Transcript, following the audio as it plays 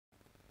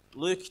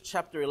Luke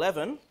chapter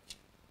 11.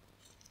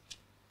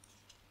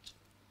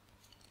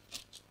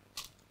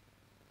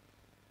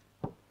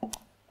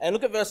 And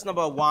look at verse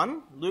number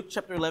 1, Luke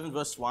chapter 11,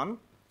 verse 1.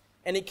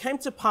 And it came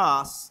to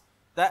pass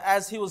that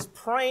as he was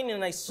praying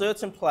in a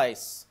certain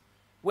place,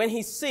 when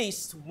he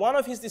ceased, one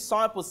of his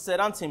disciples said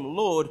unto him,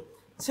 Lord,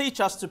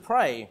 teach us to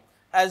pray,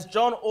 as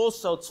John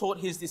also taught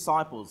his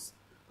disciples.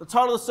 The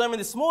title of the sermon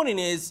this morning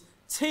is,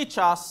 Teach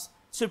Us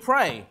to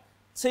Pray.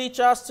 Teach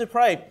us to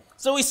pray.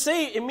 So we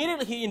see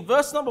immediately here in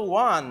verse number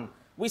 1,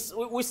 we've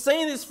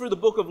seen this through the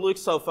book of Luke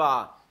so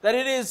far, that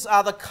it is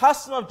the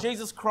custom of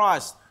Jesus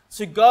Christ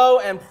to go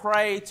and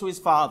pray to his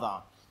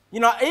Father. You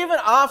know, even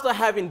after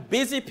having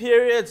busy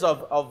periods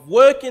of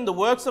working the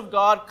works of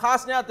God,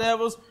 casting out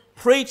devils,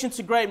 preaching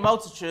to great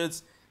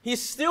multitudes, he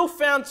still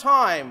found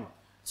time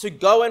to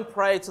go and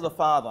pray to the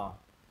Father.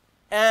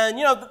 And,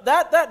 you know,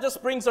 that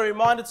just brings a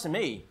reminder to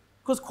me.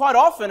 Because quite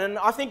often, and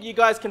I think you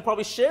guys can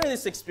probably share in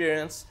this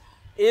experience,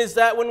 is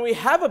that when we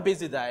have a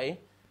busy day,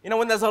 you know,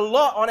 when there's a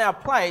lot on our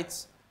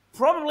plates,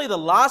 probably the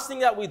last thing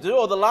that we do,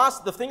 or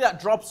the thing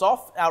that drops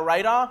off our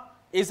radar,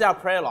 is our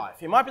prayer life.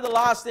 It might be the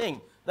last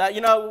thing that,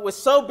 you know, we're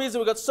so busy,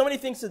 we've got so many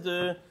things to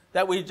do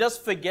that we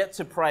just forget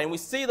to pray. And we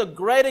see the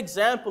great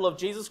example of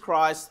Jesus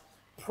Christ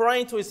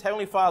praying to his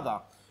Heavenly Father.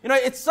 You know,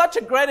 it's such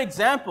a great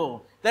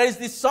example that his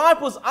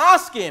disciples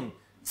ask him,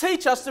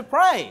 teach us to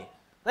pray.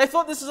 They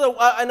thought this is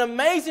an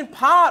amazing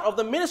part of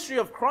the ministry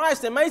of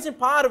Christ, an amazing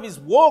part of his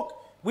walk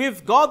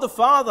with God the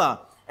Father.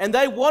 And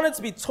they wanted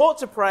to be taught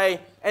to pray.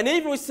 And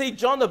even we see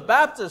John the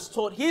Baptist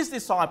taught his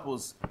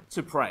disciples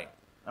to pray.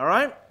 All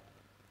right?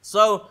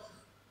 So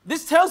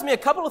this tells me a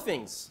couple of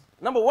things.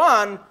 Number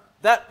one,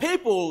 that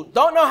people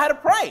don't know how to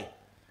pray.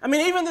 I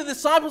mean, even the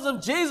disciples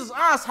of Jesus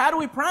asked, how do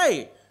we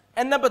pray?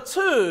 And number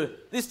two,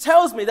 this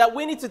tells me that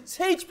we need to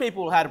teach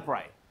people how to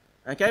pray.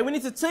 Okay? We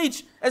need to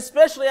teach,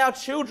 especially our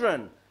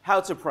children, how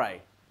to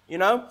pray. You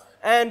know?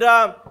 And,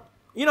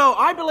 you know,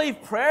 I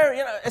believe prayer,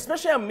 you know,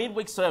 especially our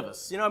midweek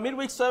service. You know, our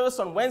midweek service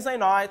on Wednesday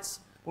nights,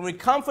 when we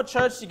come for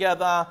church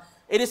together,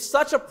 it is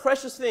such a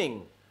precious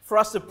thing for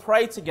us to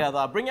pray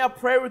together, bring our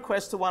prayer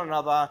requests to one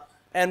another,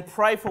 and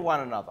pray for one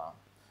another.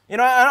 You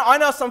know, I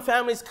know some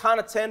families can't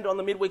attend on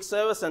the midweek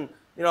service, and,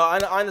 you know, I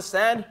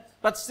understand,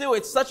 but still,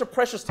 it's such a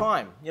precious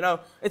time. You know,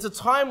 it's a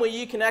time where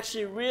you can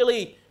actually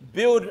really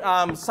build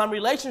some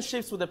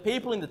relationships with the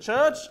people in the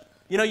church.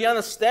 You know, you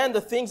understand the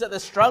things that they're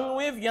struggling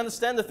with, you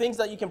understand the things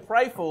that you can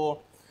pray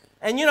for,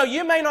 and, you know,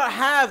 you may not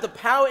have the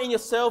power in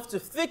yourself to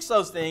fix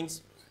those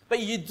things, but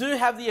you do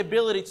have the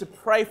ability to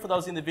pray for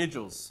those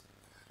individuals.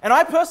 And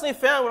I personally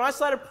found when I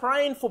started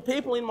praying for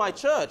people in my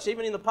church,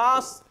 even in the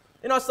past,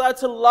 you know, I started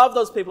to love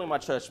those people in my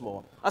church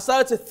more. I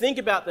started to think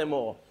about them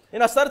more.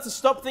 And I started to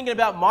stop thinking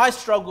about my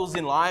struggles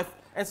in life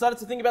and started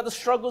to think about the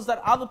struggles that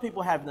other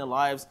people have in their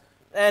lives.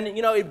 And,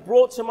 you know, it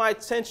brought to my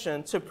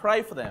attention to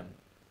pray for them.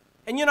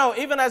 And, you know,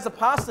 even as a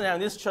pastor now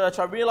in this church,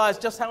 I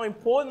realized just how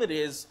important it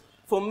is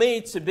for me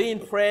to be in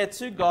prayer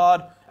to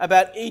God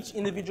about each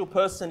individual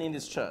person in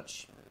this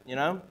church, you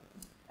know.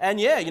 And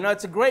yeah, you know,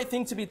 it's a great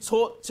thing to be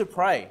taught to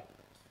pray.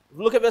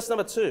 Look at verse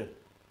number 2.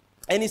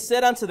 And he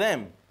said unto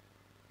them,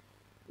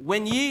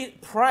 when ye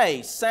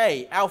pray,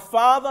 say, Our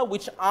Father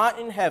which art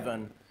in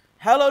heaven,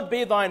 hallowed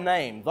be thy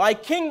name. Thy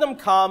kingdom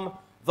come,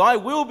 thy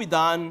will be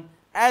done,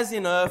 as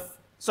in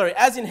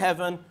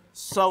heaven,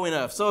 so in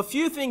earth. So a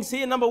few things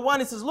here. Number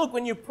one, it says, look,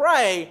 when you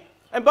pray,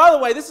 and by the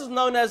way, this is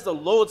known as the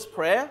Lord's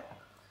Prayer.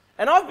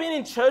 And I've been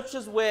in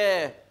churches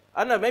where,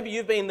 I don't know, maybe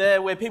you've been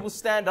there, where people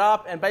stand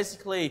up and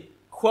basically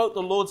quote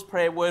the Lord's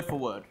Prayer word for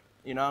word,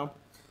 you know.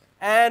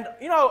 And,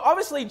 you know,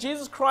 obviously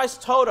Jesus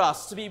Christ told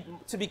us to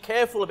be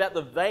careful about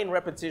the vain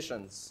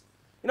repetitions.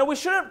 You know, we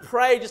shouldn't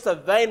pray just a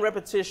vain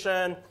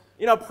repetition.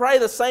 You know, pray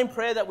the same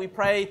prayer that we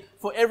pray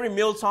for every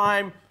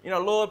mealtime. You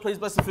know, Lord, please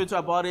bless the food to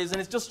our bodies.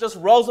 And it just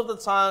rolls off the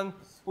tongue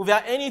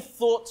without any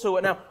thought to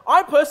it. Now,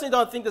 I personally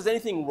don't think there's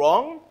anything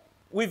wrong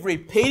with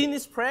repeating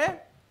this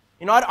prayer.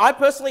 You know, I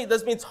personally,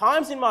 there's been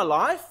times in my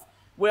life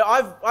where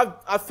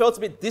I've felt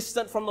a bit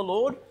distant from the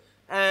Lord.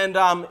 And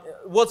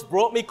what's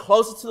brought me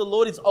closer to the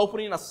Lord is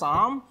opening a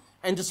psalm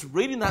and just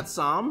reading that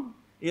psalm,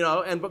 you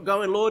know, and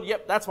going, Lord,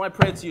 yep, that's my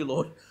prayer to you,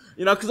 Lord.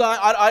 You know, because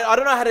I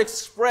don't know how to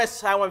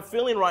express how I'm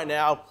feeling right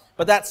now,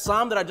 but that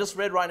psalm that I just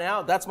read right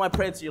now, that's my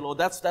prayer to you, Lord.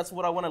 That's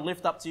what I want to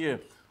lift up to you.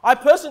 I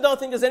personally don't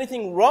think there's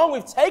anything wrong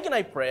with taking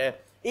a prayer,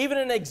 even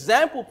an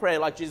example prayer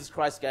like Jesus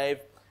Christ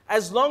gave,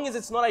 as long as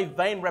it's not a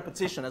vain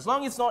repetition, as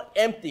long as it's not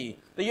empty,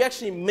 that you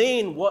actually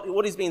mean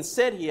what is being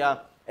said here,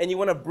 and you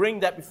want to bring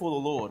that before the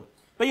Lord.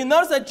 But you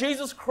notice that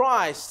Jesus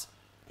Christ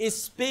is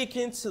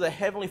speaking to the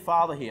Heavenly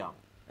Father here,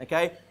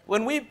 okay?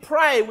 When we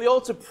pray, we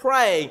ought to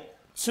pray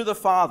to the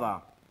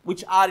Father,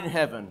 which art in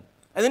heaven.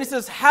 And then he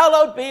says,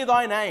 hallowed be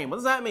thy name. What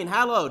does that mean,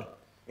 hallowed?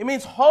 It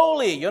means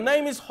holy. Your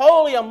name is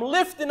holy. I'm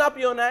lifting up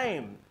your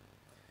name.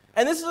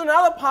 And this is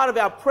another part of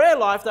our prayer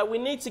life that we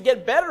need to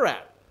get better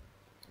at.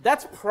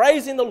 That's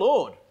praising the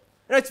Lord.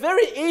 You know, it's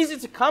very easy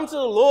to come to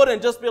the Lord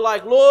and just be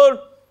like, Lord,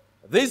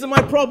 these are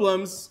my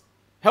problems.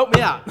 Help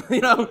me out.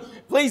 You know,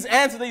 please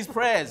answer these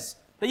prayers.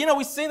 But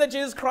we see that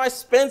Jesus Christ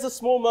spends a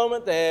small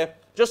moment there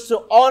just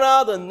to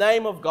honor the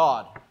name of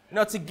God.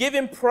 To give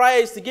him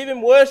praise, to give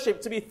him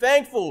worship, to be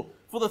thankful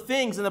for the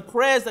things and the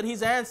prayers that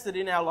he's answered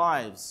in our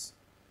lives.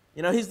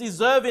 He's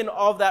deserving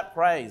of that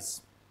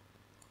praise.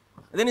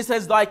 And then he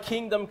says, thy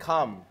kingdom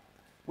come.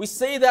 We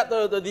see that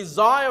the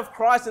desire of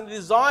Christ and the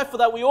desire for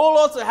that we all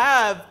ought to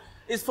have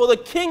is for the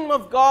kingdom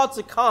of God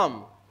to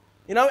come.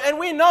 And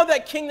we know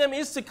that kingdom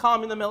is to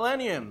come in the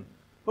millennium.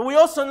 But we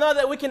also know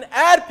that we can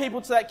add people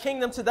to that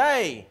kingdom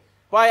today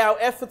by our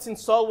efforts in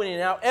soul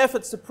winning, our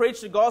efforts to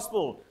preach the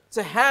gospel,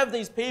 to have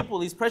these people,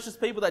 these precious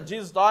people that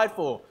Jesus died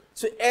for,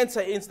 to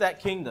enter into that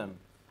kingdom.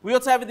 We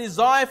ought to have a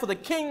desire for the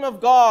kingdom of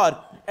God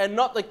and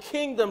not the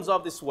kingdoms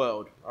of this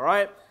world. All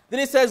right? Then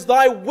he says,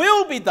 thy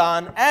will be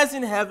done as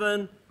in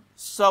heaven,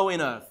 so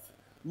in earth.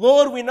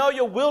 Lord, we know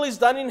your will is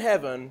done in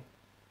heaven,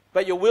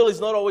 but your will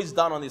is not always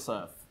done on this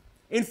earth.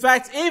 In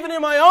fact, even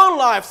in my own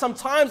life,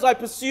 sometimes I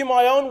pursue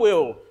my own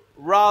will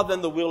rather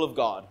than the will of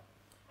God.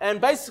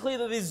 And basically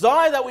the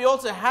desire that we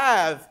ought to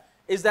have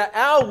is that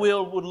our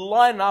will would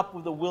line up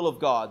with the will of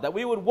God, that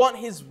we would want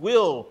his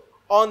will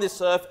on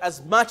this earth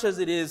as much as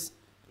it is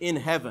in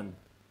heaven.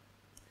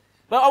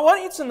 But I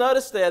want you to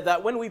notice there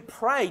that when we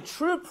pray,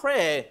 true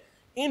prayer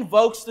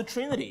invokes the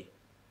Trinity.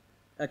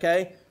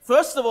 Okay?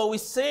 First of all, we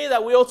see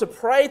that we ought to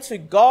pray to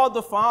God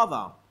the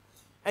Father.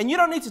 And you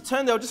don't need to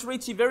turn there. I'll just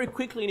read to you very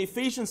quickly in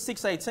Ephesians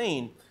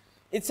 6:18.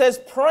 It says,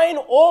 praying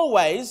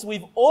always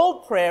with all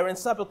prayer and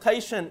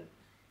supplication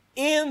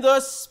in the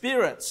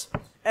Spirit,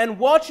 and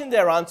watching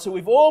thereunto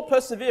with all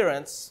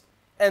perseverance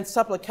and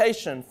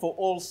supplication for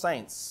all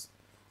saints.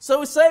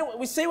 So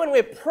we see when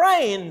we're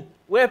praying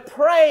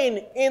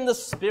in the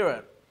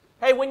Spirit.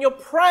 Hey, when you're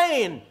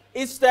praying,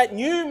 it's that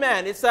new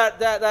man, it's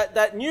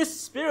that new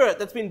spirit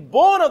that's been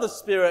born of the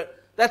Spirit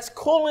that's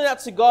calling out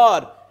to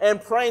God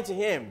and praying to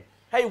him.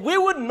 Hey, we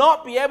would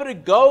not be able to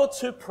go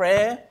to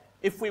prayer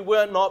if we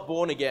were not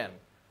born again.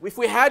 If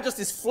we had just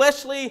this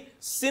fleshly,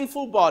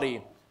 sinful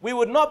body, we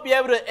would not be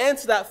able to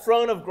enter that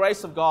throne of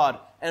grace of God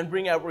and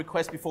bring our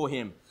request before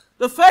him.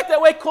 The fact that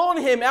we're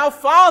calling him our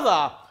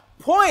Father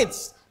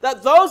points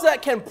that those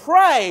that can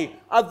pray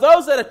are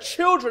those that are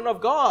children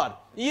of God.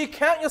 You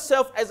count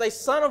yourself as a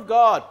son of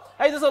God.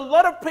 Hey, there's a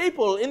lot of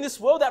people in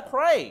this world that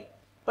pray,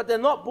 but they're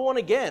not born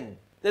again.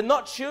 They're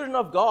not children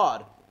of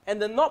God,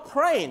 and they're not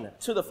praying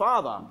to the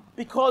Father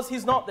because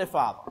he's not their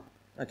Father.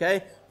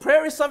 Okay?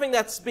 Prayer is something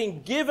that's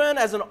been given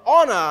as an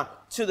honor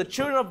to the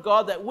children of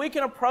God, that we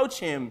can approach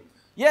him.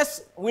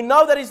 Yes, we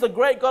know that he's the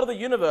great God of the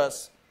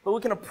universe, but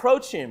we can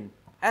approach him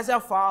as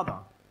our Father.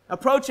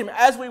 Approach him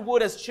as we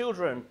would as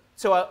children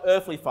to our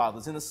earthly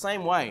fathers in the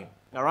same way.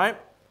 All right?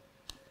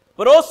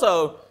 But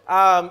also,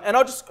 and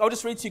I'll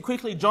just read to you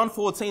quickly, John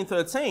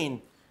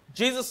 14:13.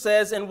 Jesus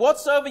says, and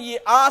whatsoever ye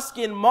ask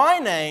in my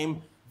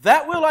name,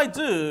 that will I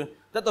do,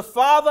 that the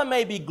Father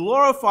may be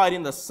glorified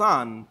in the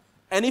Son.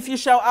 And if you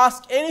shall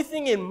ask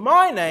anything in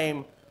my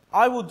name,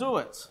 I will do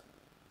it.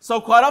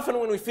 So quite often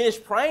when we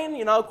finish praying,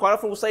 quite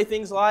often we'll say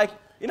things like,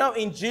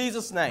 in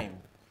Jesus' name.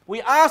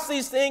 We ask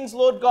these things,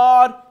 Lord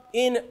God,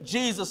 in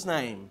Jesus'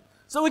 name.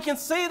 So we can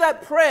see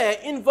that prayer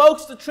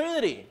invokes the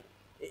Trinity.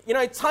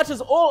 It touches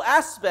all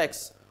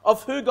aspects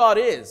of who God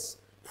is.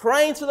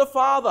 Praying to the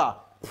Father,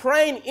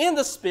 praying in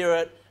the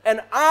Spirit,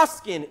 and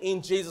asking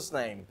in Jesus'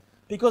 name.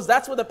 Because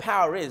that's where the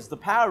power is. The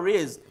power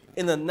is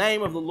in the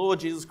name of the Lord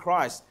Jesus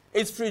Christ.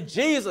 It's through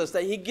Jesus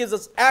that he gives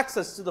us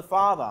access to the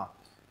Father.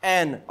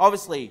 And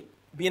obviously,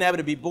 being able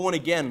to be born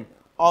again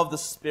of the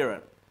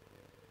Spirit.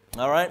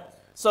 All right?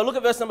 So look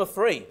at verse number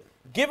 3.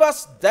 Give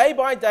us day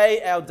by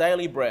day our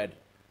daily bread.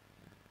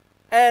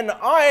 And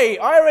I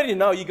already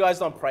know you guys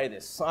don't pray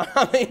this.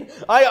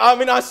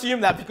 I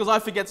assume that because I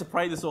forget to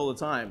pray this all the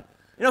time.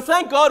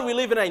 Thank God we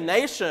live in a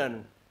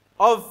nation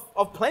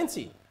of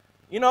plenty.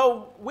 We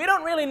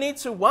don't really need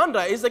to wonder,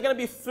 is there going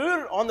to be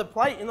food on the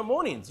plate in the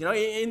mornings?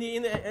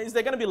 Is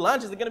there going to be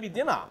lunch? Is there going to be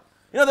dinner?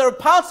 There are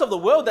parts of the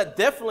world that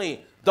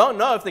definitely don't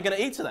know if they're going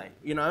to eat today,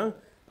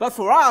 But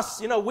for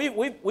us,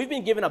 we've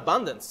been given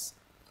abundance.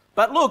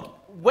 But look,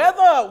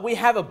 whether we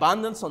have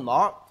abundance or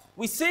not,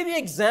 we see the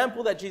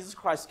example that Jesus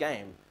Christ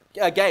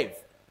gave.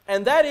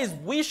 And that is,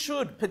 we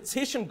should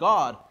petition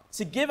God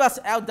to give us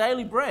our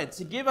daily bread,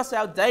 to give us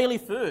our daily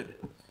food.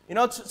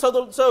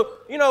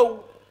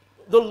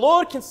 The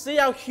Lord can see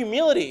our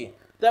humility,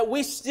 that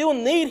we still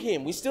need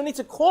him. We still need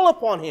to call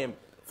upon him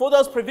for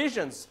those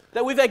provisions,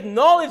 that we've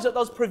acknowledged that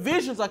those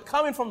provisions are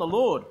coming from the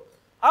Lord.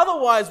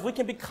 Otherwise, we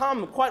can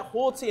become quite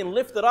haughty and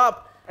lifted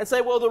up and say,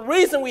 well, the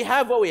reason we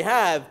have what we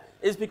have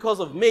is because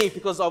of me,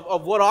 because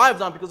of what I've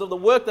done, because of the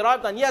work that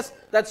I've done. Yes,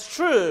 that's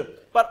true,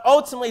 but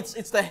ultimately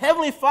it's the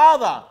Heavenly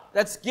Father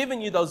that's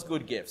given you those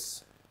good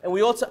gifts. And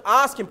we ought to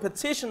ask him,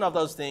 petition of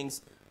those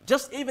things,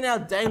 just even our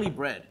daily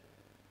bread.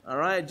 All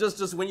right?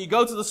 Just when you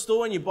go to the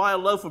store and you buy a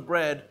loaf of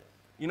bread,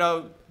 you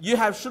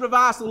should have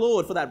asked the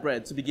Lord for that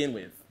bread to begin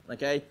with.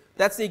 Okay?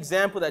 That's the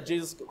example that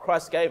Jesus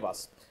Christ gave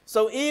us.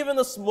 So even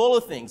the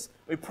smaller things,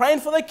 we're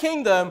praying for the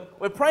kingdom,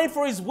 we're praying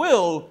for his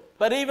will,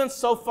 but even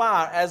so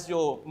far as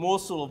your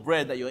morsel of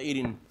bread that you're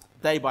eating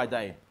day by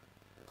day.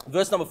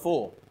 Verse number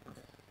 4.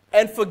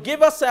 And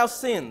forgive us our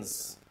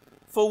sins,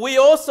 for we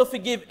also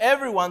forgive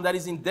everyone that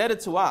is indebted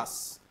to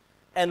us.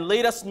 And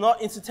lead us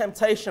not into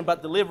temptation,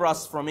 but deliver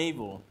us from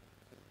evil.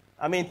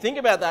 I mean, think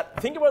about that.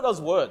 Think about those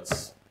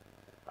words.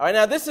 All right,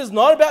 now this is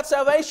not about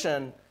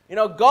salvation. You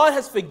know, God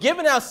has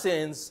forgiven our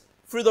sins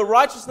through the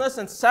righteousness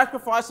and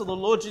sacrifice of the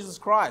Lord Jesus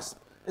Christ.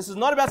 This is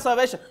not about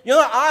salvation. You're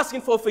not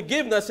asking for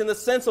forgiveness in the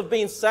sense of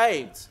being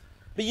saved.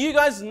 But you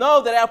guys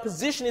know that our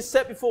position is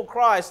set before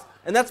Christ,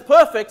 and that's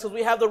perfect because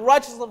we have the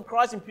righteousness of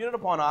Christ imputed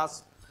upon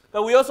us.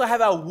 But we also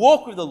have our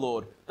walk with the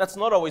Lord. That's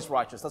not always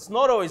righteous. That's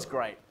not always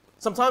great.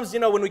 Sometimes, you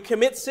know, when we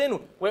commit sin,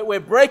 we're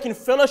breaking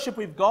fellowship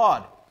with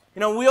God. You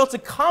know, we ought to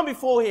come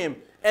before Him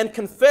and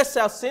confess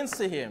our sins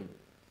to Him.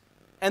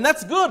 And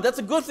that's good. That's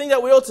a good thing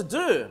that we ought to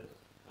do.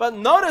 But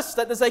notice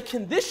that there's a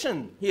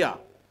condition here.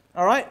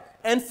 All right?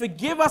 And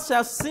forgive us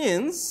our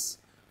sins,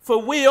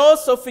 for we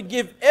also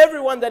forgive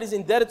everyone that is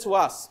indebted to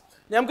us.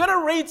 Now, I'm going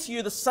to read to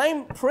you the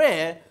same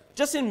prayer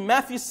just in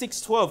Matthew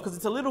 6:12, because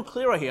it's a little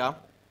clearer here.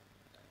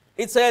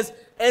 It says,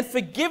 and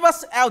forgive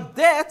us our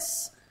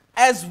debts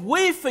as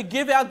we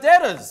forgive our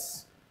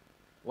debtors.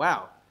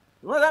 Wow.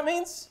 You know what that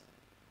means?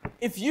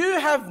 If you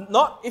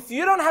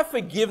don't have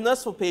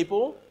forgiveness for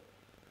people,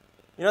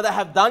 you know, that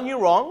have done you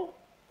wrong,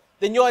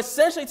 then you're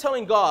essentially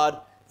telling God,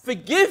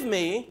 forgive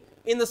me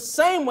in the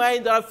same way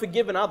that I've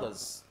forgiven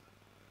others.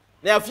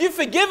 Now, if you've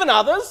forgiven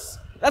others,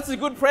 that's a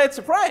good prayer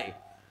to pray,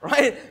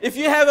 right? If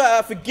you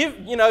have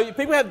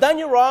people have done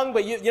you wrong,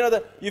 but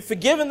you've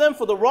forgiven them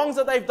for the wrongs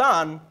that they've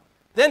done,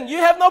 then you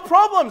have no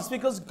problems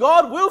because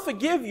God will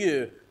forgive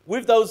you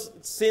with those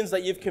sins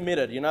that you've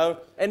committed, you know,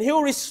 and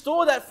He'll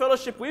restore that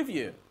fellowship with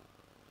you.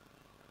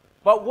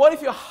 But what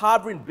if you're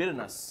harboring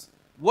bitterness?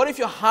 What if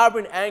you're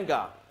harboring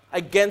anger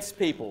against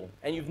people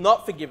and you've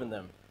not forgiven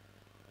them?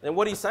 Then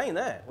what are you saying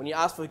there when you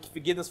ask for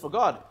forgiveness for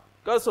God?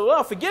 God says, well,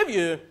 I'll forgive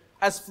you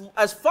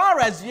as far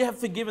as you have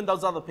forgiven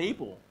those other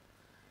people.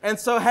 And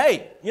so,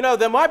 hey, you know,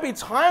 there might be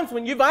times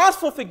when you've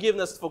asked for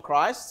forgiveness for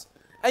Christ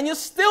and you're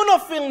still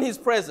not feeling His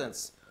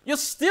presence. You're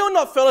still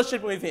not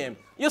fellowshipping with Him.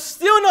 You're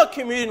still not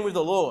communing with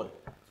the Lord.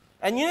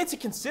 And you need to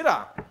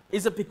consider,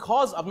 is it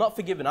because I've not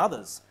forgiven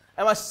others?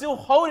 Am I still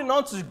holding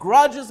on to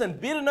grudges and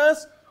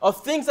bitterness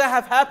of things that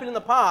have happened in the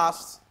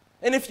past?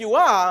 And if you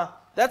are,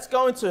 that's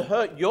going to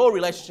hurt your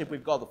relationship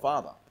with God the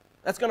Father.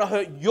 That's going to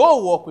hurt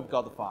your walk with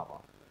God the Father.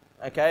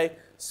 Okay?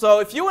 So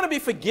if you want to be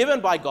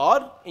forgiven by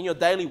God in your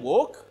daily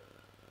walk,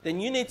 then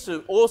you need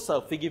to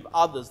also forgive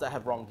others that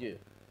have wronged you.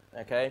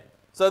 Okay?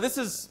 So this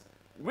is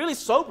really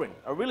sobering,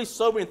 a really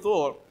sobering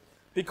thought,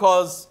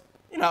 because,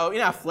 you know,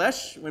 in our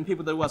flesh, when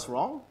people do us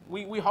wrong,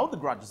 we hold the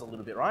grudges a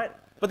little bit, right?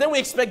 But then we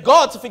expect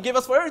God to forgive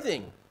us for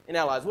everything in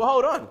our lives. Well,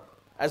 hold on.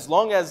 As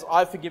long as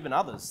I've forgiven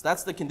others,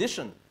 that's the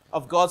condition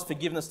of God's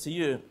forgiveness to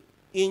you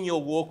in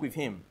your walk with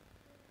Him.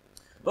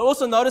 But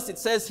also notice it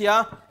says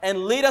here,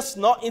 and lead us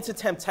not into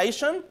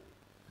temptation.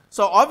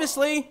 So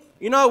obviously,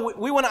 you know,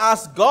 we want to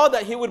ask God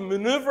that He would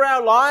maneuver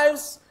our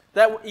lives,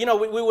 that, you know,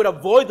 we would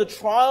avoid the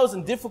trials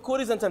and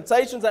difficulties and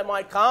temptations that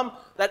might come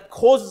that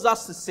causes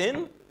us to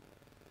sin.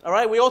 All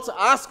right, we ought to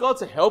ask God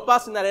to help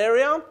us in that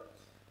area.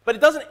 But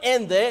it doesn't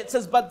end there. It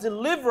says, but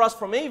deliver us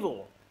from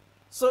evil.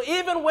 So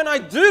even when I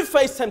do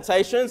face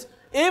temptations,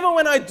 even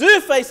when I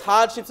do face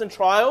hardships and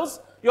trials,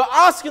 you're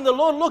asking the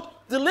Lord, look,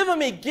 deliver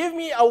me. Give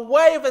me a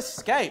way of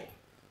escape.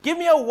 Give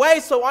me a way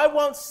so I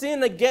won't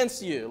sin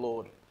against you,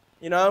 Lord.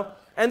 You know?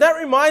 And that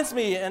reminds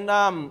me, and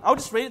I'll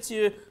just read it to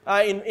you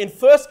in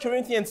 1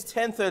 Corinthians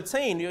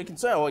 10:13. You can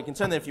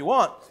turn there if you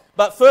want.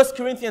 But 1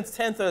 Corinthians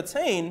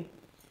 10:13,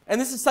 and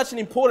this is such an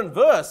important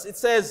verse. It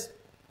says,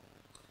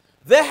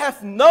 there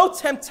hath no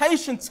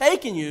temptation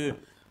taken you,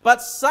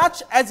 but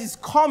such as is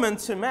common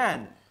to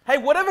man. Hey,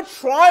 whatever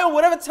trial,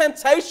 whatever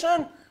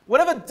temptation,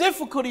 whatever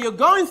difficulty you're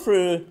going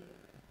through,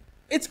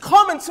 it's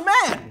common to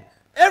man.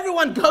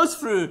 Everyone goes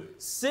through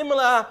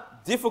similar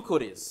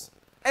difficulties.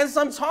 And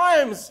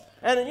sometimes,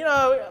 and you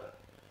know,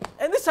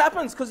 and this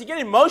happens because you get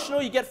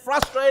emotional, you get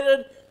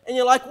frustrated, and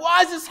you're like,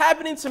 why is this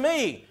happening to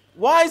me?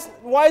 Why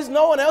is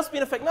no one else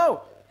being affected?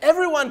 No,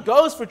 everyone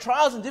goes through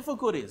trials and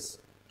difficulties.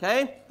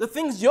 Okay? The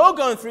things you're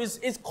going through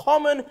is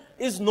common,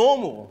 is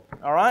normal,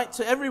 all right,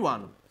 to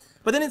everyone.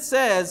 But then it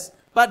says,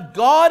 but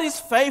God is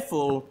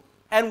faithful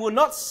and will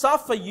not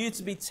suffer you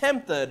to be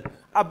tempted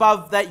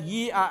above that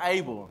ye are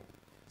able.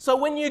 So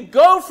when you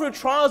go through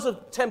trials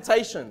of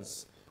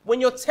temptations, when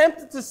you're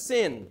tempted to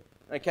sin,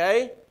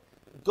 okay,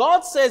 God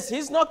says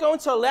He's not going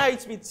to allow you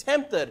to be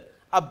tempted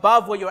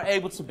above what you're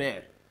able to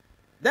bear.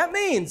 That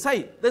means,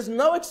 hey, there's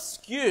no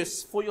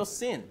excuse for your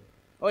sin.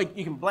 Or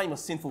you can blame your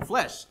sinful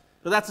flesh.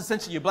 But that's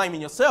essentially you blaming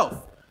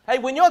yourself. Hey,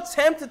 when you're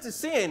tempted to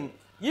sin,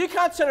 you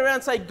can't turn around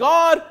and say,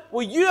 God,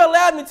 well, you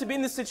allowed me to be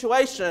in this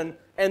situation,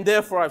 and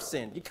therefore I've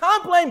sinned. You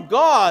can't blame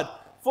God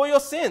for your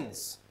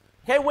sins.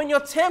 Okay, when you're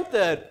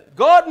tempted,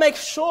 God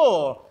makes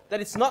sure that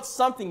it's not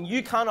something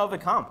you can't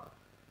overcome.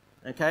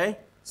 Okay,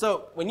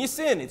 so when you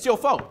sin, it's your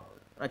fault.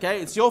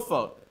 Okay, it's your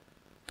fault.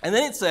 And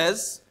then it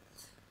says,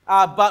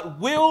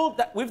 but will,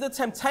 that with the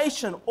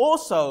temptation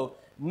also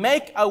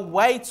make a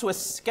way to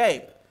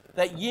escape,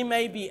 that ye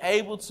may be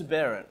able to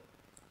bear it.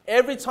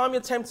 Every time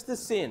you're tempted to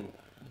sin,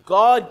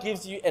 God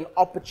gives you an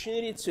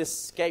opportunity to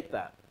escape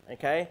that,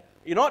 okay?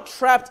 You're not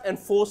trapped and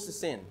forced to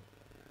sin.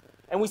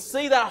 And we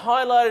see that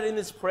highlighted in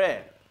this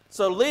prayer.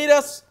 So lead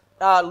us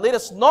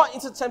not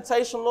into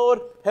temptation, Lord.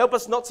 Help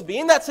us not to be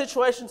in that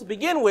situation to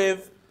begin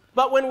with.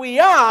 But when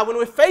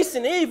we're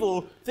facing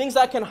evil, things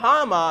that can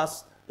harm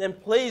us, then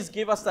please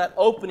give us that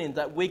opening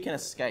that we can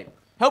escape.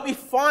 Help me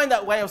find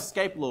that way of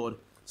escape, Lord,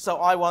 so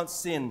I won't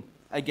sin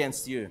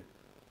against you.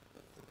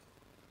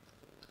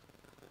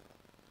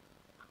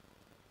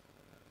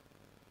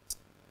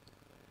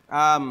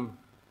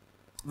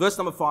 Verse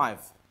number 5.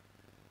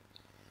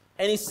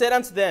 And he said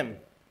unto them,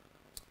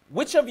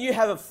 which of you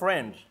have a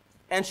friend,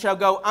 and shall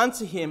go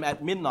unto him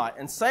at midnight,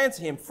 and say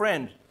unto him,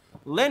 Friend,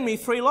 lend me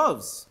 3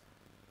 loaves?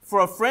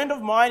 For a friend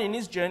of mine in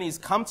his journey is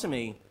come to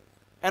me,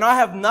 and I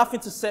have nothing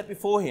to set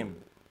before him.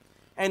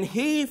 And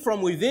he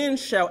from within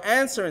shall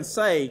answer and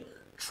say,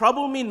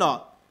 Trouble me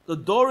not, the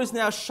door is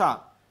now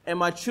shut, and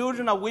my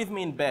children are with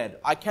me in bed.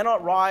 I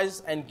cannot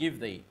rise and give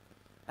thee.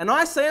 And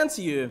I say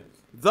unto you,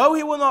 though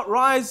he will not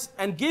rise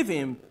and give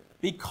him,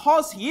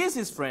 because he is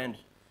his friend,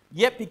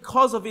 yet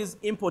because of his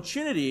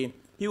importunity,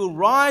 he will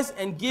rise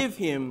and give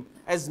him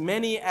as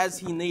many as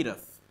he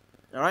needeth.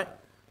 All right?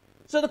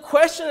 So the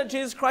question that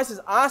Jesus Christ is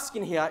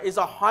asking here is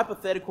a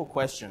hypothetical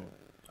question.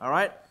 All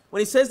right? When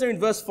he says there in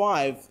verse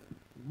 5,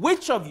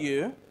 which of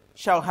you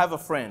shall have a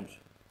friend?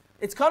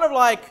 It's kind of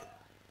like,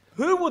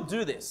 who would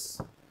do this?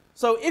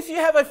 So if you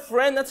have a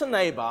friend that's a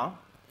neighbor,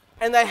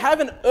 and they have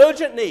an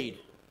urgent need,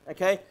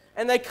 okay,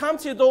 and they come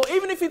to your door,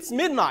 even if it's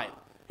midnight,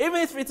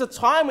 even if it's a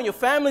time when your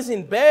family's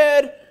in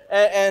bed,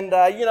 and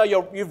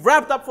you've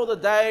wrapped up for the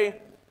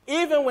day,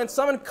 even when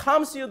someone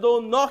comes to your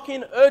door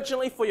knocking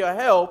urgently for your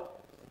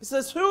help, he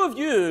says, who of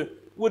you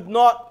would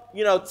not,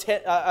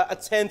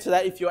 attend to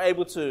that if you're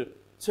able to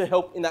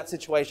help in that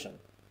situation?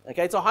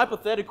 Okay, it's a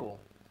hypothetical,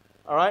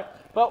 all right?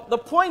 But the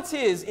point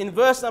is, in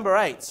verse number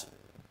 8,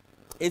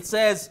 it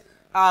says,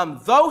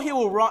 though he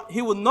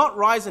will not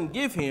rise and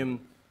give him,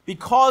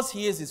 because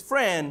he is his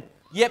friend,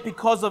 yet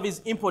because of his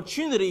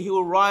importunity, he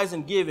will rise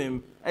and give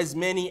him as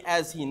many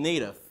as he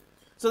needeth.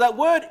 So that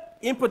word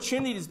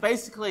importunity is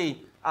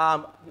basically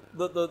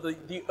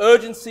the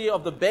urgency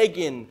of the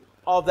begging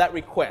of that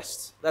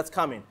request that's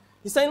coming.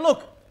 He's saying,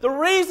 look, the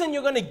reason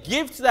you're going to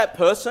give to that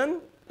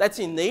person that's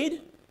in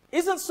need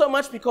isn't so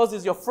much because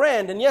he's your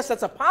friend, and yes,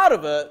 that's a part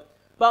of it,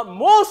 but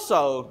more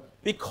so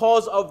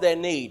because of their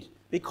need,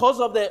 because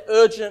of their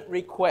urgent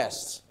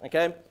request,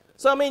 okay?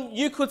 So, I mean,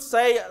 you could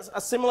say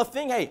a similar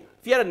thing. Hey,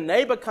 if you had a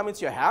neighbor come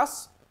into your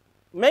house,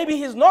 maybe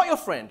he's not your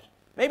friend.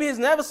 Maybe he's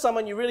never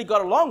someone you really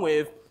got along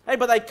with. Hey,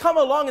 but they come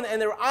along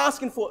and they're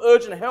asking for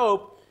urgent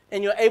help,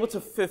 and you're able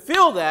to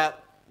fulfill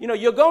that.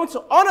 You're going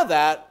to honor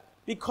that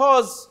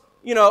because,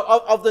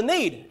 of the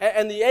need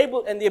and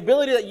the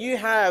ability that you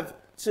have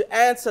to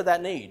answer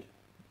that need.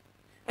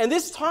 And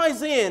this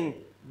ties in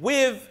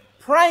with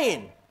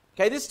praying.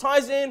 Okay, this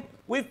ties in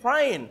with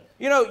praying.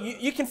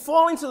 You can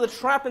fall into the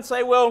trap and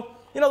say, well,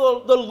 the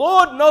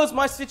Lord knows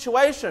my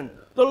situation.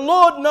 The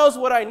Lord knows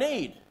what I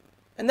need.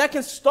 And that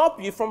can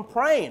stop you from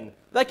praying.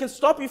 That can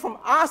stop you from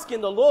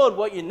asking the Lord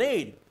what you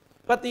need.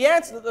 But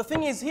the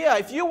thing is here,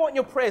 if you want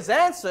your prayers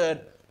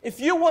answered, if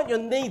you want your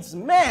needs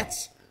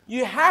met,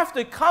 you have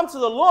to come to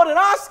the Lord and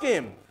ask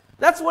Him.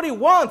 That's what He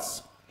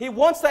wants. He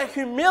wants that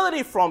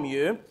humility from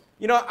you.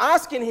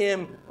 Asking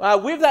Him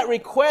with that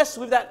request,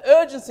 with that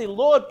urgency,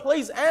 Lord,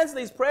 please answer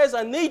these prayers.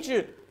 I need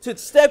you to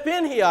step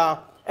in here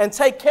and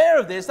take care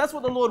of this. That's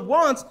what the Lord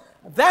wants.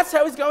 That's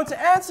how He's going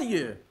to answer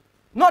you.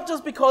 Not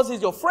just because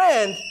He's your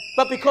friend,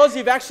 but because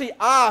you've actually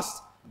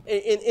asked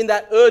in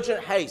that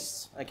urgent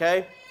haste.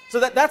 Okay? So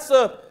that's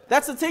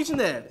the teaching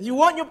there. You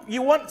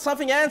want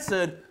something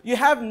answered. You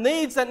have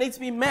needs that need to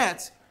be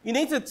met. You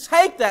need to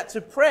take that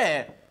to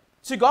prayer,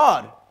 to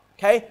God.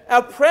 Okay?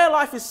 Our prayer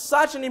life is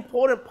such an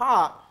important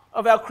part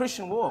of our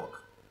Christian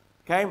walk.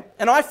 Okay?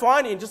 And I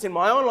find in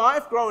my own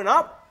life growing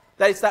up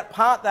that it's that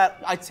part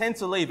that I tend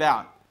to leave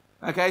out.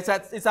 Okay?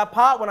 It's that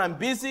part when I'm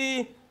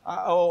busy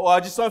or I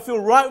just don't feel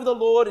right with the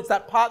Lord. It's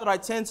that part that I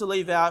tend to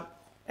leave out.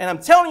 And I'm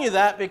telling you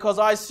that because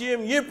I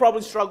assume you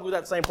probably struggle with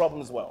that same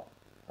problem as well.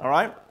 All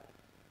right?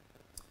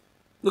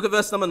 Look at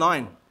verse number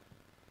 9.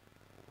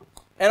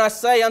 And I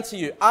say unto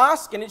you,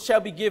 ask and it shall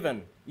be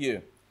given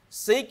you.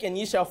 Seek and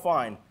ye shall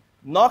find.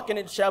 Knock and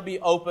it shall be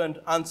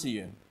opened unto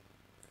you.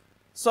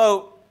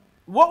 So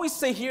what we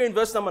see here in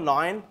verse number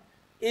 9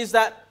 is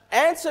that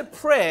answered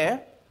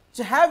prayer,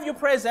 to have your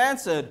prayers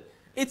answered,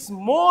 it's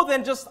more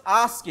than just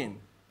asking.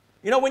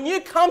 When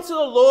you come to the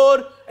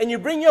Lord and you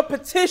bring your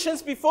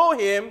petitions before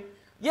Him,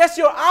 yes,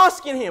 you're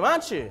asking Him,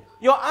 aren't you?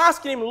 You're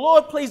asking Him,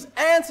 Lord, please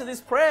answer this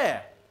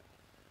prayer.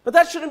 But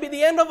that shouldn't be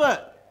the end of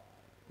it.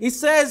 He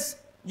says,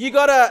 you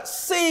got to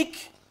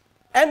seek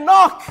and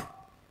knock.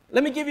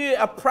 Let me give you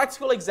a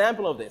practical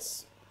example of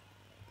this.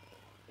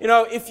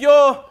 If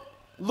you're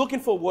looking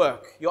for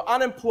work, you're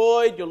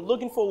unemployed, you're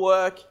looking for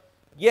work,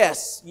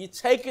 yes, you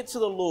take it to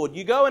the Lord.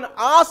 You go and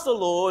ask the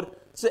Lord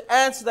to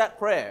answer that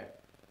prayer.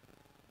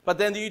 but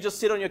then do you just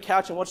sit on your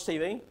couch and watch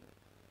TV?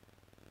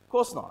 Of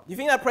course not. Do you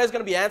think that prayer is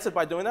going to be answered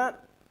by doing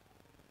that?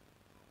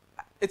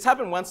 It's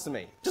happened once to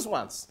me. Just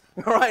once.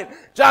 All right?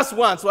 Just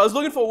once. Well, I was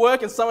looking for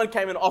work and someone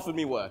came and offered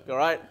me work. All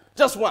right?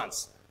 Just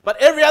once. But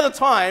every other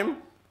time,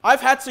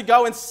 I've had to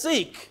go and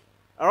seek.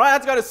 All right? I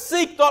had to go to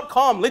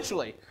seek.com,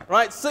 literally.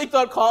 Right?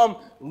 Seek.com,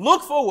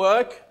 look for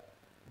work,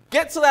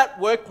 get to that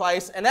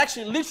workplace, and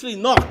actually literally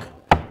knock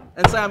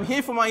and say, I'm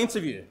here for my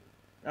interview.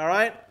 All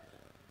right?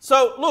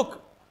 So,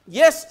 look,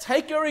 yes,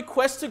 take your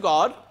request to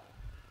God,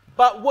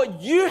 but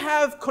what you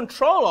have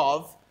control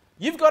of,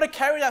 you've got to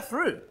carry that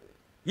through.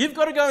 You've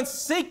got to go and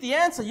seek the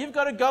answer. You've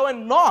got to go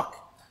and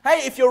knock.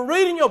 Hey, if you're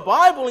reading your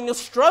Bible and you're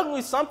struggling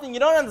with something you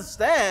don't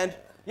understand,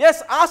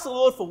 yes, ask the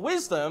Lord for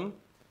wisdom,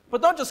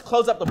 but don't just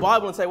close up the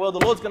Bible and say, well, the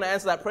Lord's going to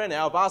answer that prayer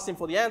now. I've asked him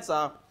for the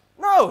answer.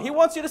 No, he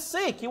wants you to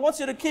seek. He wants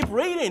you to keep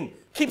reading,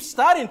 keep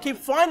studying, keep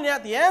finding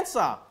out the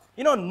answer.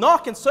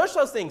 Knock and search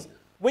those things.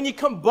 When you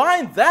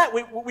combine that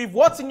with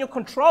what's in your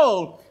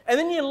control, and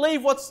then you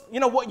leave what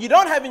you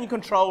don't have in your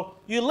control,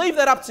 you leave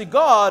that up to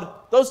God,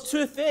 those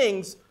two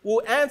things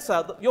will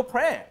answer your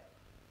prayer.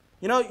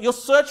 You'll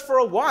search for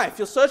a wife,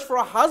 you'll search for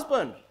a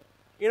husband.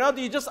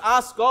 Do you just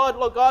ask God,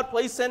 Lord God,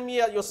 please send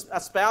me a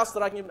spouse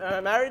that I can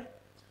marry?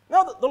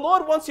 No, the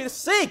Lord wants you to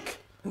seek.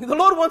 The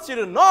Lord wants you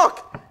to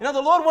knock. The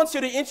Lord wants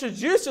you to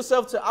introduce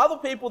yourself to other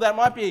people that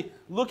might be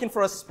looking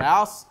for a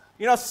spouse.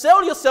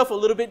 Sell yourself a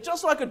little bit,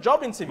 just like a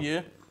job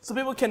interview, so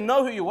people can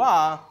know who you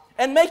are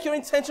and make your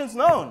intentions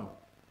known.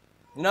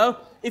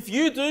 If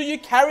you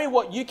carry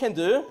what you can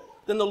do,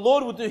 then the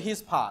Lord will do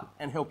his part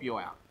and help you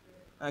out.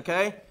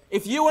 Okay?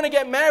 If you want to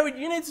get married,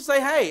 you need to say,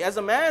 hey, as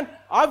a man,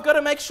 I've got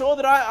to make sure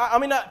that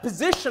I'm in a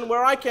position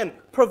where I can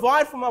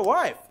provide for my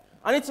wife.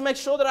 I need to make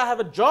sure that I have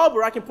a job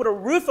where I can put a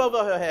roof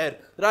over her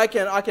head, that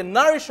I can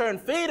nourish her and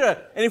feed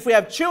her. And if we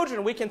have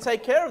children, we can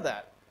take care of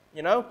that.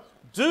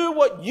 Do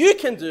what you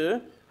can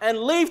do and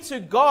leave to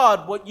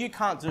God what you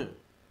can't do.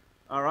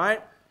 All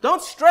right?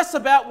 Don't stress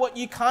about what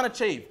you can't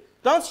achieve.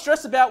 Don't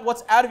stress about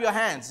what's out of your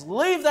hands.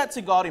 Leave that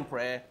to God in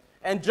prayer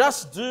and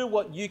just do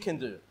what you can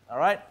do. All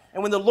right?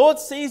 And when the Lord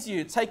sees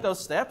you take those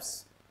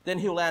steps, then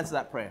he'll answer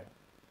that prayer.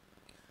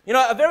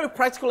 A very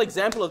practical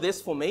example of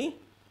this for me,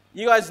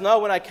 you guys know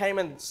when I came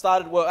and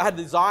I had a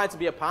desire to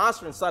be a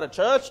pastor and start a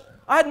church,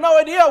 I had no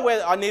idea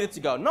where I needed to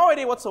go. No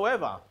idea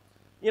whatsoever.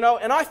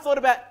 And I thought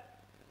about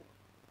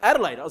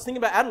Adelaide. I was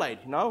thinking about Adelaide,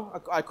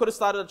 I could have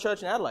started a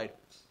church in Adelaide.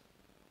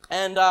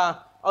 And I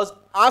was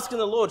asking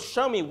the Lord,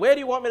 show me, where do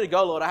you want me to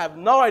go, Lord? I have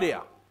no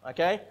idea,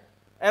 okay?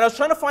 And I was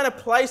trying to find a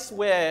place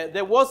where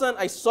there wasn't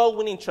a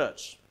soul-winning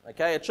church,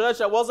 okay? A church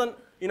that wasn't,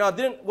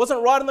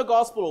 wasn't right in the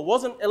gospel or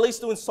wasn't at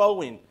least doing soul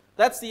winning.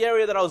 That's the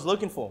area that I was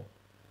looking for.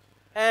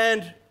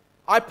 And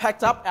I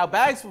packed up our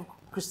bags with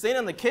Christina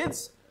and the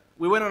kids.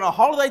 We went on a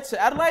holiday to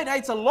Adelaide. Hey,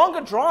 it's a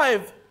longer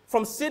drive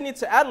from Sydney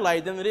to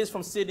Adelaide than it is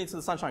from Sydney to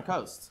the Sunshine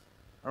Coast,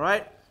 all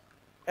right?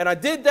 And I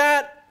did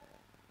that.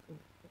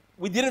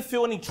 We didn't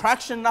feel any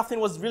traction.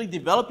 Nothing was really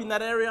developing in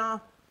that area.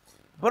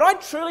 But I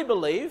truly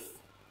believe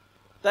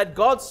that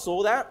God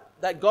saw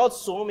that God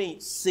saw me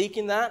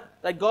seeking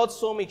that God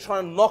saw me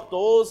trying to knock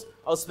doors.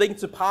 I was speaking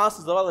to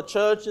pastors of other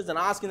churches and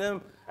asking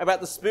them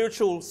about the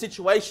spiritual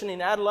situation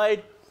in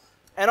Adelaide.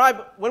 And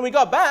when we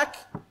got back,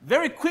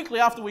 very quickly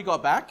after we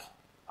got back,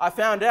 I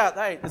found out,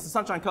 hey, it's the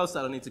Sunshine Coast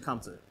that I need to come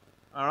to.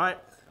 All right?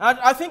 And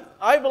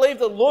I believe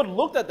the Lord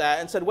looked at that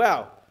and said,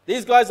 wow,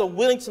 these guys are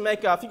willing to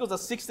make, I think it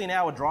was a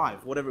 16-hour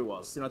drive, whatever it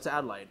was, to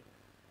Adelaide.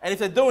 And if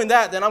they're doing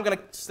that, then I'm going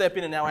to step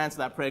in and now answer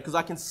that prayer because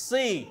I can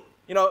see,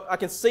 I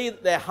can see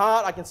their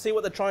heart. I can see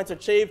what they're trying to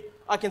achieve.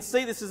 I can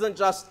see this isn't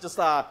just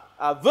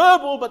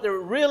verbal, but they're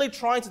really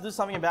trying to do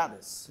something about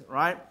this,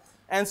 right?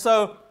 And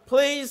so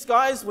please,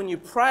 guys, when you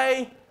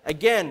pray,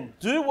 again,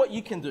 do what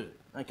you can do,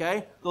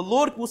 okay? The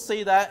Lord will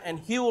see that and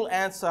he will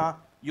answer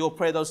your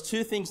prayer. Those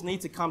two things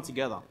need to come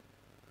together.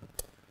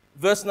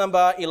 Verse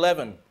number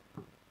 11.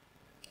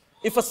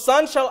 If a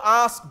son shall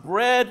ask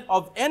bread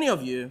of any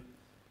of you,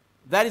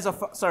 that is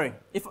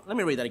let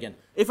me read that again.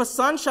 If a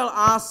son shall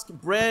ask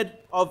bread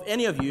of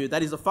any of you,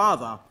 that is a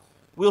father,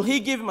 will he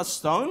give him a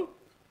stone?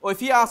 Or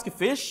if he ask a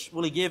fish,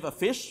 will he give a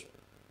fish?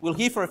 Will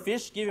he for a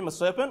fish give him a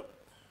serpent?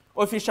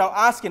 Or if he shall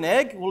ask an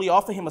egg, will he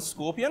offer him a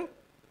scorpion?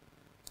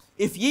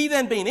 If ye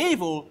then being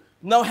evil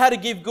know how to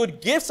give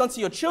good gifts unto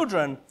your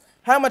children,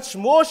 how much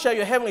more shall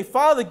your heavenly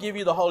Father give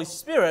you the Holy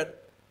Spirit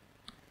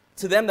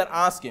to them that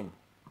ask him?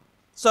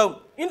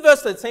 So in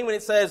verse 13 when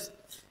it says,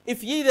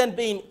 if ye then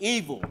being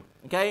evil,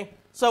 okay?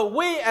 So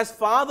we as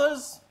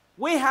fathers,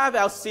 we have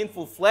our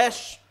sinful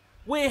flesh,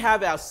 we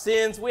have our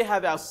sins, we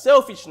have our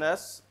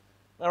selfishness,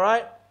 all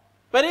right?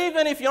 But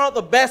even if you're not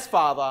the best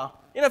father,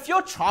 if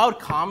your child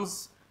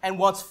comes and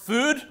wants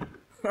food,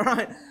 all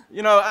right,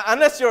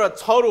 unless you're a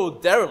total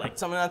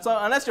derelict,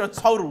 unless you're a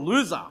total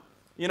loser,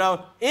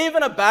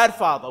 even a bad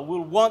father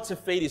will want to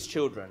feed his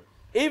children.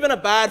 Even a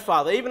bad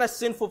father, even a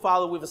sinful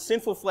father with a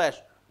sinful flesh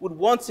would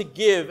want to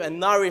give and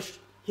nourish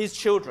his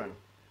children,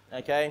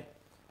 okay?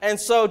 And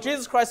so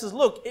Jesus Christ says,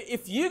 look,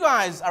 if you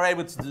guys are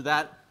able to do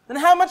that, then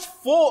how much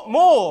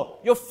more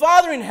your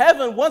Father in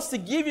heaven wants to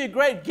give you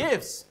great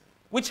gifts,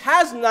 which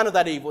has none of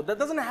that evil, that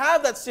doesn't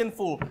have that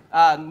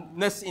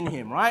sinfulness in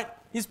him, right?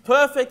 He's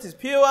perfect, he's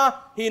pure,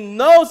 he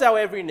knows our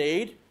every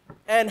need,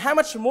 and how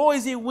much more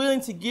is he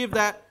willing to give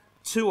that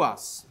to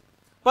us?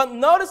 But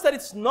notice that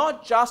it's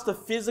not just the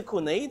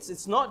physical needs,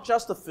 it's not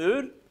just the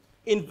food.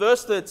 In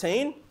verse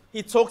 13,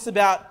 he talks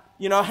about,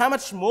 how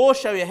much more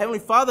shall your Heavenly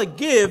Father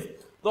give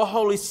the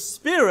Holy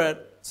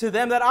Spirit to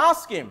them that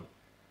ask him?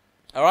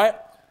 All right?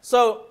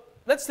 So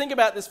let's think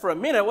about this for a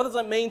minute. What does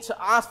it mean to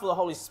ask for the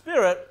Holy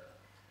Spirit?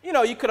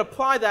 You could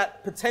apply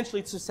that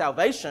potentially to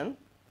salvation.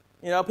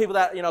 People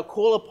that,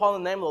 call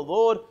upon the name of the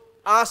Lord,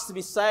 ask to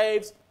be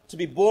saved, to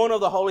be born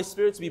of the Holy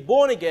Spirit, to be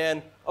born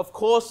again. Of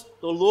course,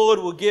 the Lord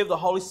will give the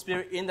Holy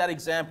Spirit in that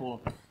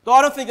example. Though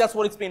I don't think that's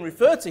what it's being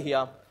referred to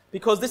here,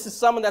 because this is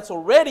someone that's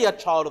already a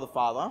child of the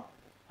Father.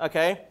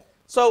 Okay?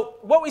 So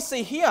what we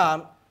see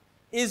here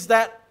is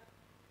that,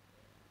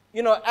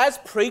 as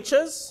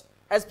preachers,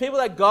 as people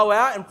that go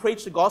out and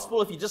preach the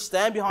gospel, if you just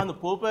stand behind the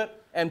pulpit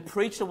and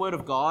preach the word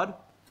of God,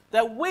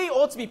 that we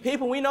ought to be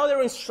people, we know there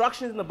are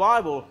instructions in the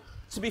Bible,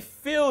 to be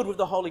filled with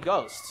the Holy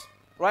Ghost,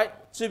 right?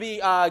 To be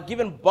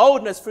given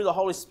boldness through the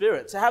Holy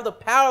Spirit, to have the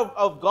power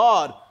of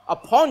God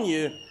upon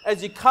you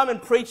as you come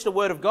and preach the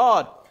word of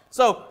God.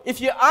 So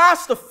if you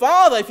ask the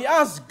Father, if you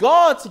ask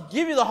God to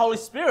give you the Holy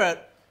Spirit,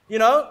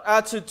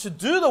 to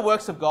do the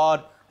works of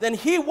God, then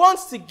he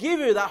wants to give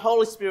you that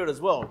Holy Spirit as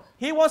well.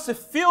 He wants to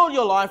fill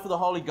your life with the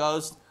Holy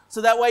Ghost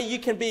so that way you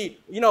can be,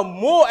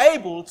 more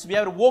able to be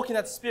able to walk in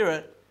that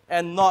Spirit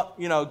and not,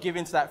 give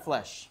into that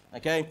flesh.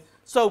 Okay?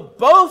 So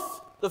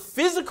both the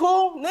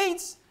physical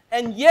needs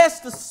and yes,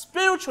 the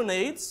spiritual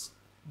needs,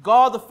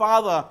 God the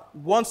Father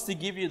wants to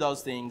give you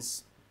those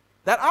things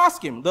that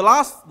ask him. The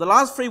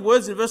last 3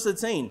 words in verse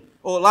 13,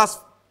 or last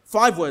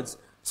 5 words,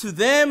 to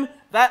them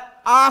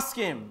that ask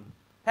him.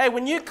 Hey,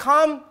 when you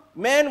come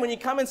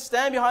and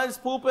stand behind this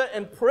pulpit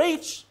and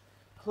preach,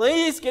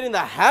 please get in the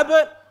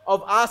habit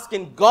of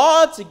asking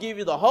God to give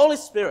you the Holy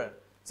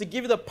Spirit, to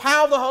give you the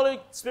power of the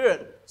Holy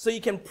Spirit so you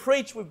can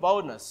preach with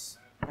boldness.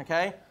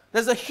 Okay?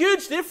 There's a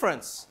huge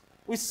difference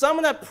with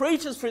someone that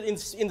preaches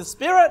in the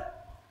Spirit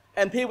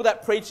and people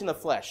that preach in the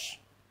flesh.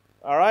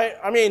 All right?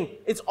 I mean,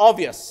 it's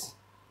obvious.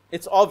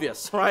 It's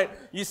obvious, right?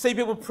 You see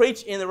people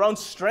preach in their own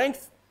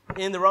strength,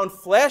 in their own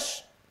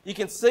flesh. You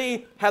can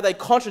see how they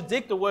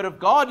contradict the Word of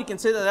God. You can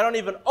see that they don't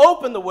even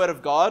open the Word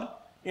of God,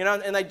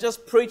 and they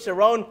just preach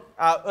their own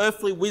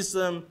earthly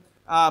wisdom.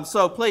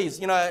 So please,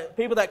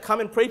 people that come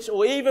and preach,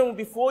 or even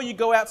before you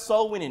go out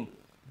soul winning,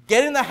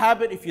 get in the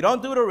habit, if you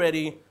don't do it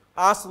already,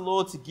 ask the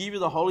Lord to give you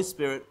the Holy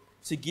Spirit,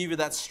 to give you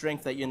that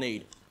strength that you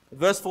need.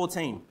 Verse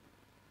 14.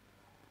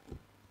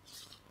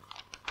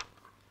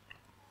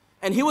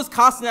 And he was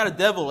casting out a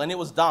devil, and it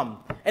was dumb.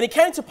 And it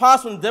came to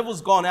pass when the devil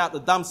was gone out, the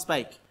dumb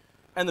spake,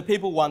 and the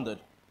people wondered.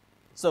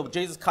 So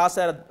Jesus cast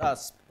out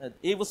an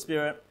evil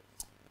spirit.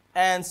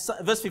 And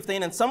verse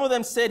 15, and some of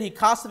them said, he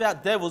casteth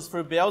out devils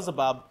through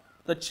Beelzebub,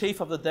 the chief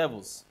of the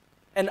devils.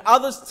 And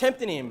others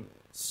tempting him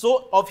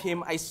sought of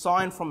him a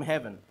sign from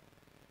heaven.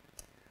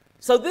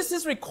 So this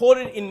is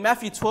recorded in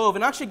Matthew 12,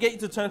 and I actually get you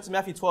to turn to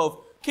Matthew 12.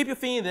 Keep your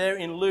finger there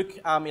in Luke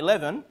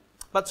 11,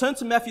 but turn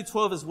to Matthew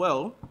 12 as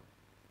well.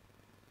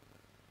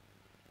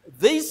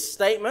 These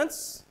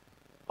statements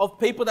of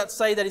people that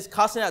say that he's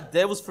casting out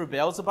devils through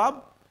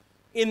Beelzebub,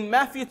 in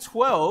Matthew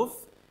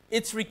 12,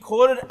 it's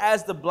recorded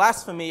as the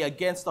blasphemy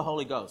against the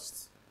Holy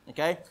Ghost.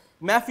 Okay?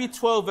 Matthew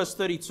 12, verse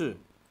 32.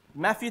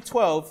 Matthew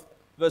 12,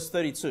 verse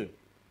 32.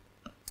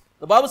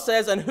 The Bible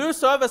says, and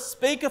whosoever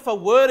speaketh a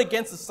word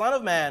against the Son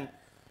of Man,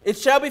 it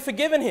shall be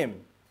forgiven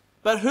him.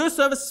 But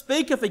whosoever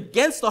speaketh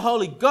against the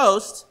Holy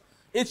Ghost,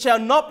 it shall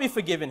not be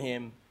forgiven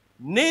him,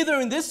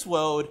 neither in this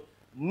world,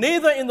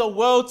 neither in the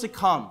world to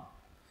come.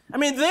 I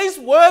mean, these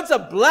words are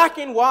black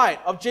and white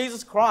of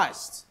Jesus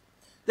Christ.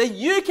 That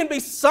you can be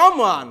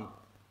someone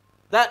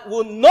that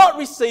will not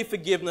receive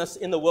forgiveness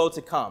in the world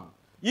to come.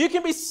 You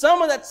can be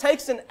someone that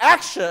takes an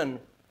action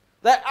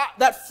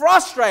that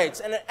frustrates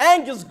and it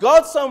angers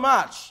God so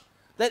much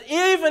that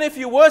even if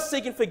you were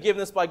seeking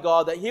forgiveness by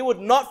God, that he would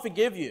not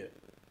forgive you.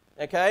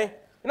 Okay?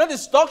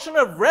 This doctrine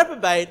of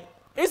reprobate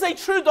is a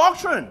true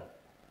doctrine.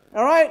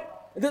 All right?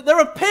 There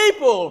are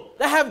people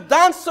that have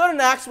done certain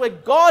acts where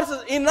God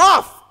says,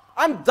 enough,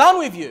 I'm done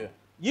with you.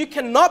 You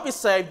cannot be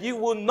saved. You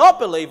will not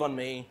believe on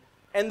me.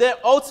 And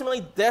they're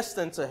ultimately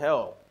destined to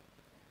hell.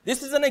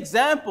 This is an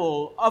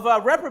example of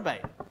a reprobate.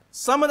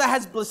 Someone that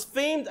has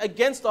blasphemed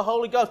against the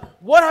Holy Ghost.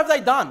 What have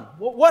they done?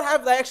 What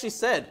have they actually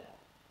said?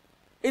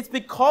 It's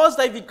because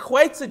they've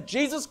equated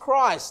Jesus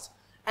Christ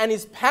and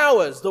his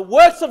powers, the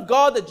works of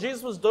God that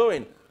Jesus was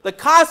doing, the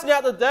casting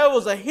out the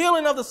devils, the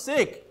healing of the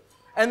sick.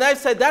 And they've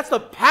said that's the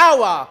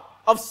power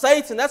of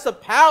Satan. That's the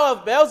power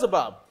of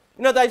Beelzebub.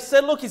 They've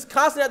said, look, he's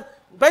casting out.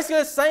 Basically,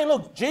 they're saying,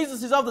 look,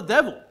 Jesus is of the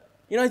devil.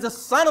 He's the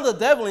son of the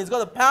devil. And he's got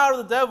the power of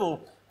the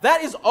devil.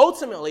 That is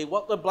ultimately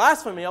what the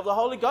blasphemy of the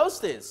Holy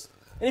Ghost is.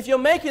 And if you're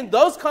making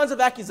those kinds of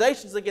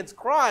accusations against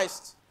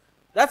Christ,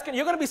 you're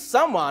going to be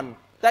someone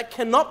that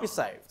cannot be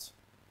saved.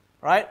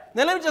 right?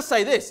 Now let me just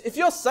say this. If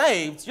you're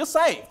saved, you're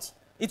saved.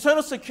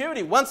 Eternal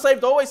security. Once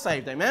saved, always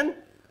saved. Amen?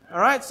 All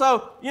right?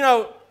 So,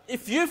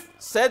 if you've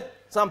said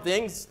some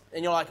things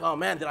and you're like, oh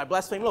man, did I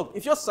blaspheme? Look,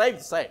 if you're saved,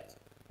 you're saved.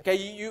 Okay?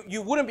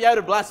 You wouldn't be able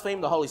to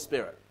blaspheme the Holy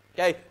Spirit.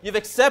 Okay? You've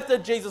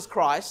accepted Jesus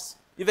Christ.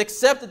 You've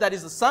accepted that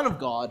He's the Son of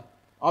God,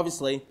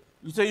 obviously.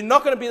 So you're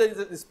not going to be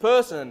this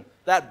person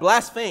that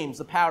blasphemes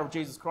the power of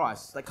Jesus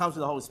Christ that comes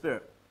through the Holy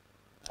Spirit.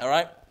 All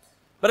right?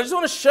 But I just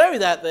want to show you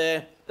that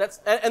there.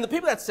 And the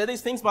people that said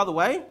these things, by the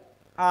way,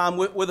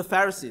 were the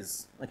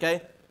Pharisees.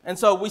 Okay? And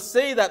so we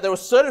see that there were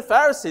certain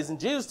Pharisees in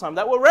Jesus' time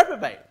that were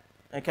reprobate.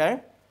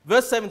 Okay?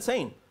 Verse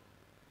 17.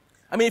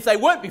 I mean, if they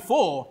weren't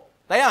before,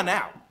 they are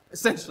now,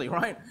 essentially,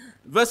 right?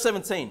 Verse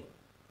 17.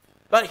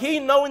 But he,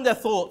 knowing their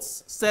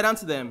thoughts, said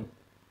unto them,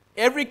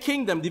 every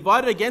kingdom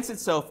divided against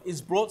itself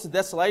is brought to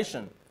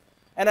desolation,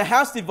 and a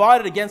house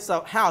divided against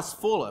a house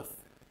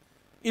falleth.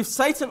 If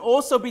Satan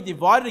also be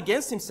divided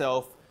against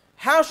himself,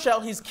 how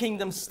shall his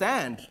kingdom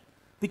stand?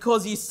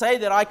 Because ye say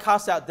that I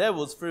cast out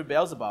devils through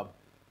Beelzebub.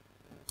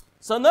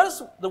 So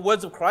notice the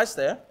words of Christ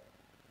there.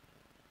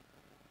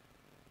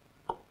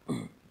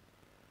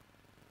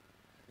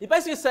 He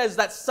basically says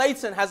that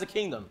Satan has a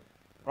kingdom,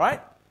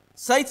 right?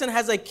 Satan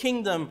has a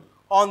kingdom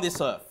on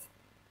this earth.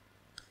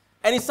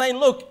 And he's saying,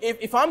 look,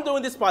 if I'm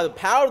doing this by the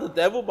power of the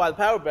devil, by the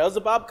power of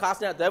Beelzebub,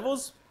 casting out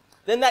devils,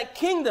 then that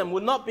kingdom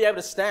would not be able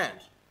to stand.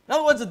 In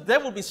other words, the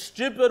devil would be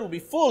stupid, would be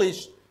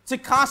foolish to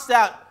cast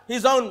out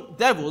his own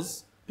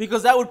devils,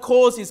 because that would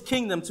cause his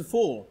kingdom to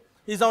fall,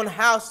 his own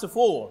house to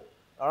fall.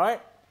 All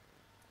right?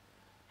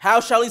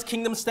 How shall his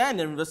kingdom stand?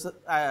 In verse,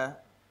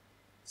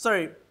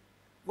 sorry,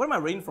 where am I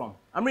reading from?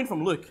 I'm reading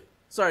from Luke.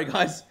 Sorry,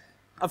 guys.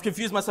 I've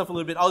confused myself a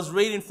little bit. I was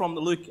reading from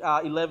Luke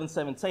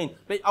 11:17.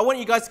 But I want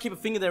you guys to keep a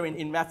finger there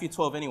in Matthew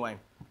 12 anyway.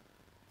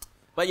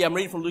 But yeah, I'm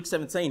reading from Luke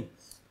 17.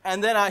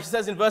 And then he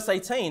says in verse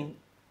 18,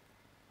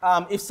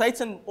 if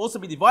Satan also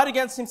be divided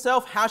against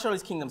himself, how shall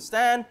his kingdom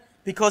stand?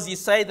 Because ye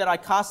say that I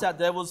cast out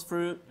devils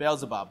through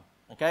Beelzebub.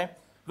 Okay?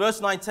 Verse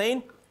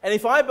 19, and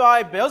if I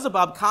by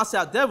Beelzebub cast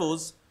out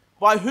devils,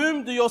 by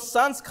whom do your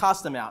sons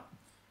cast them out?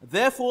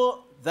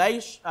 Therefore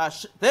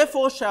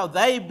shall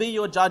they be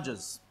your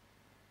judges.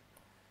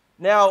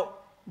 Now,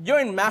 you're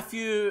in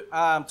Matthew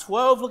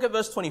 12, look at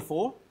verse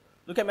 24.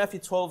 Look at Matthew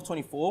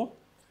 12:24.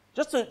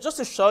 Just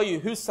to show you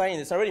who's saying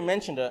this, I already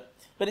mentioned it,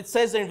 but it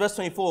says there in verse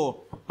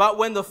 24, but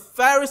when the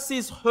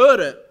Pharisees heard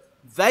it,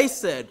 they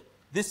said,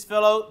 this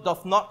fellow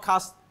doth not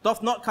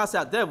cast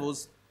out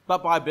devils,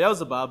 but by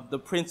Beelzebub, the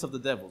prince of the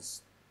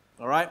devils.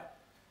 All right?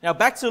 Now,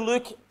 back to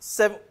Luke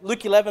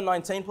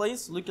 11:19,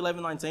 please. Luke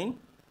 11:19.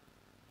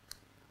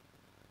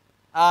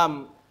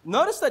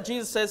 Notice that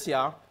Jesus says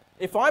here,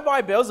 if I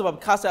by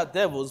Beelzebub cast out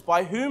devils,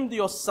 by whom do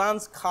your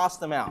sons cast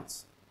them out?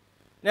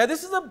 Now,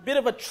 this is a bit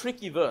of a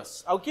tricky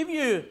verse. I'll give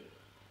you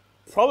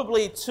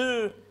probably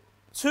two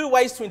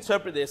ways to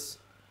interpret this.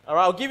 All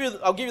right, I'll give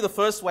you the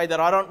first way that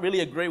I don't really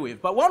agree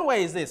with. But one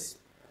way is this.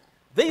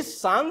 These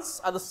sons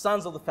are the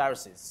sons of the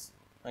Pharisees.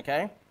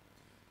 Okay?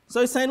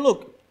 So he's saying,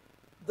 look,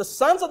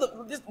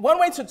 one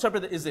way to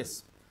interpret it is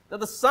this,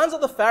 that the sons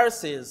of the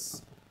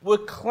Pharisees were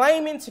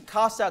claiming to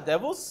cast out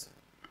devils,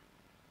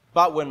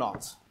 but were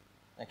not.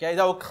 Okay?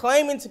 They were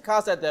claiming to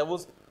cast out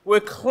devils, were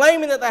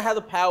claiming that they had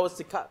the powers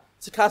to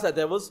cast out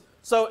devils.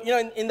 So,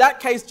 in that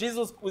case,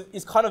 Jesus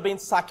is kind of being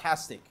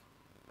sarcastic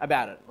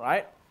about it,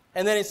 right?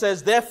 And then it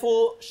says,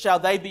 therefore shall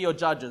they be your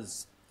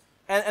judges.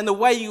 And the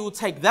way you will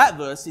take that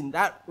verse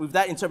with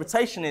that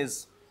interpretation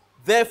is,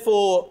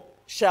 therefore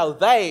shall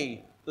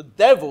they, the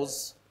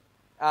devils,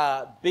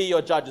 be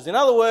your judges. In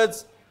other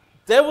words,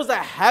 devils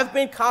that have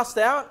been cast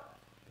out,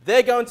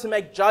 they're going to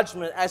make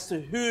judgment as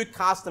to who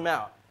cast them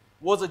out.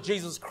 Was it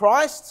Jesus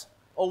Christ,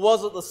 or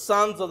was it the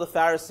sons of the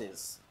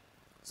Pharisees?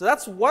 So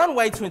that's one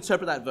way to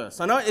interpret that verse.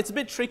 I know it's a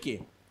bit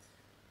tricky,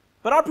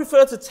 but I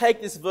prefer to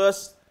take this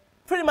verse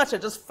pretty much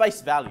at just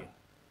face value.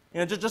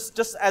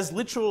 Just as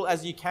literal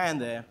as you can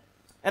there.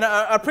 And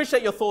I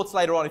appreciate your thoughts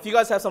later on. If you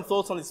guys have some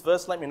thoughts on this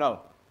verse, let me know.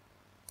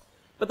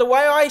 But the way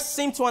I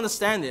seem to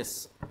understand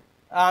this,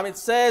 it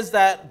says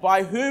that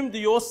by whom do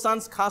your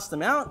sons cast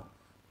them out?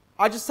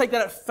 I just take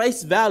that at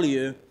face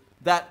value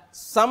that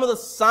some of the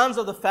sons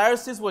of the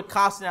Pharisees were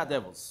casting out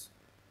devils.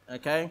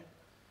 Okay?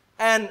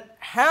 And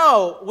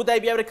how would they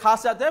be able to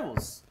cast out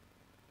devils?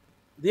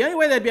 The only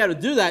way they'd be able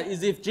to do that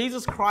is if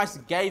Jesus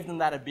Christ gave them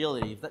that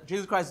ability, if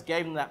Jesus Christ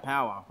gave them that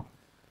power.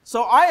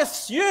 So I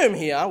assume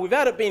here,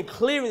 without it being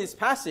clear in this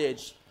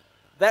passage,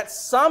 that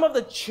some of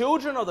the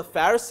children of the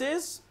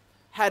Pharisees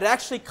had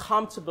actually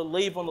come to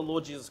believe on the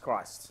Lord Jesus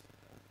Christ.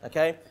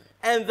 Okay?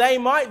 And they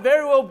might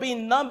very well be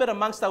numbered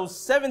amongst those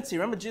 70.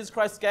 Remember, Jesus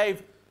Christ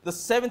gave the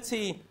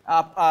 70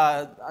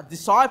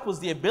 disciples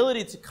the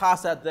ability to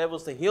cast out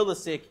devils, to heal the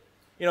sick,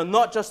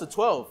 not just the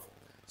 12.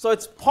 So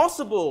it's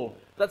possible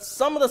that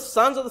some of the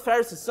sons of the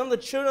Pharisees, some of the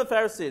children of the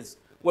Pharisees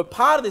were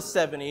part of this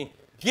 70,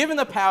 given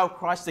the power of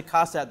Christ to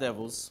cast out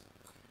devils.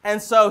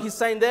 And so he's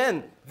saying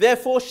then,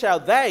 therefore shall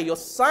they, your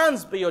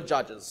sons, be your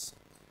judges.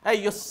 Hey,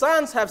 your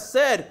sons have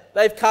said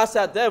they've cast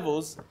out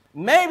devils.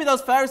 Maybe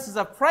those Pharisees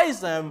have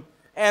praised them,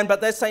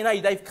 But they're saying,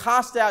 hey, they've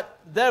cast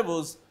out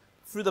devils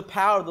through the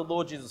power of the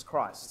Lord Jesus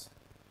Christ.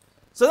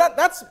 So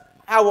that's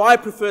how I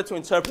prefer to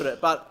interpret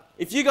it. But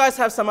if you guys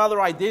have some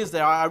other ideas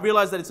there, I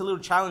realize that it's a little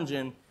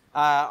challenging.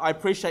 I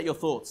appreciate your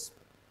thoughts.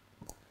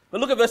 But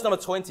look at verse number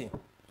 20.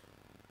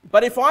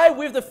 But if I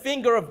with the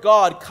finger of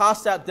God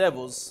cast out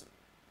devils,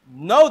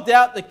 no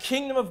doubt the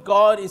kingdom of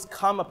God is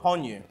come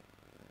upon you.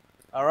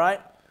 All right?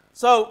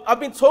 So I've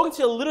been talking to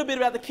you a little bit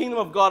about the kingdom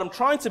of God. I'm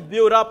trying to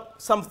build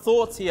up some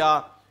thoughts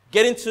here,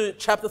 get into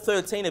chapter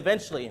 13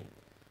 eventually.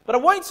 But I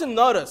want you to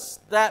notice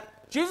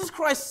that Jesus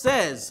Christ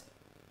says,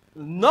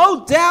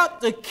 no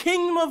doubt the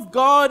kingdom of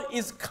God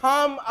is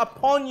come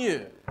upon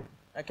you.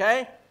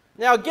 Okay?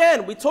 Now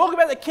again, we talk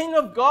about the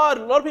kingdom of God.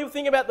 A lot of people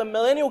think about the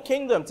millennial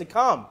kingdom to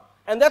come.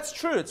 And that's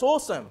true. It's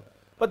awesome.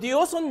 But do you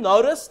also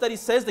notice that he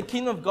says the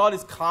kingdom of God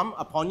is come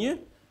upon you?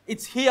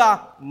 It's here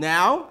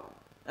now.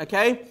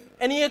 Okay?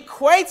 And he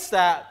equates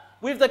that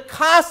with the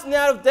casting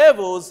out of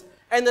devils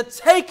and the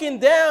taking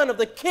down of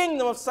the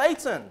kingdom of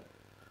Satan.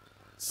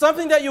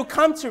 Something that you'll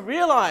come to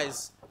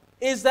realize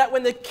is that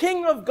when the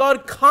kingdom of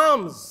God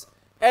comes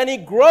and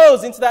it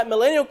grows into that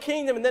millennial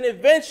kingdom and then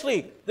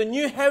eventually the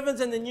new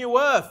heavens and the new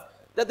earth,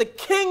 that the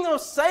kingdom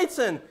of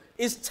Satan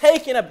is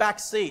taking a back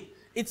seat.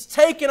 It's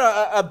taking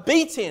a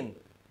beating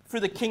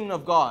through the kingdom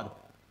of God.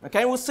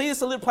 Okay, we'll see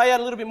this play out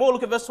a little bit more.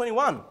 Look at verse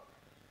 21.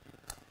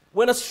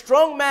 When a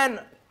strong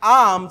man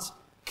armed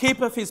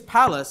keepeth his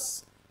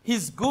palace,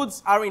 his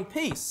goods are in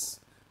peace.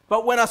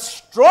 But when a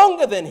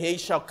stronger than he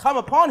shall come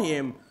upon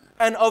him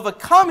and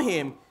overcome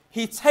him,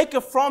 he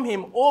taketh from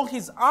him all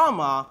his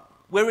armor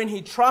wherein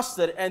he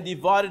trusted and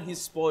divided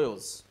his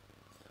spoils.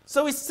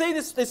 So we see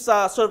this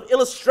sort of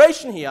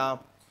illustration here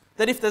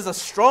that if there's a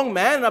strong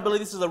man, and I believe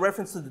this is a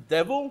reference to the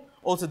devil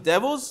or to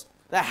devils,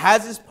 that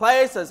has his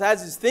place, that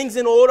has his things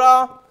in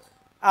order,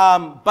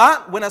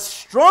 but when a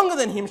stronger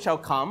than him shall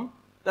come,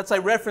 that's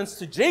a reference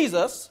to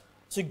Jesus,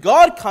 to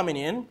God coming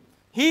in,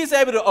 he's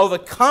able to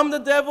overcome the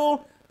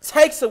devil,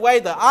 takes away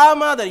the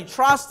armor that he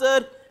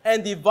trusted,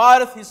 and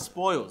divideth his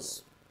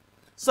spoils.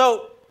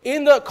 So,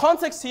 in the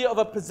context here of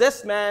a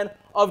possessed man,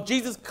 of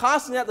Jesus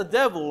casting out the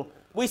devil,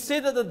 we see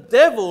that the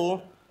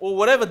devil, or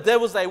whatever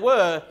devils they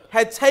were,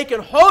 had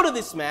taken hold of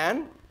this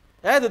man.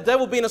 The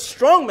devil being a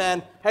strong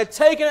man, had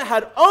taken it,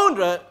 had owned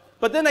it,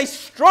 but then a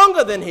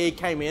stronger than he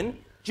came in,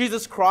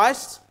 Jesus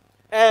Christ,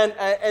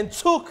 and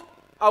took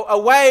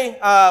away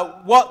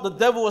what the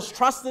devil was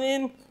trusting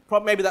in,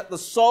 maybe that the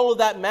soul of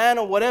that man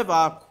or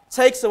whatever,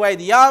 takes away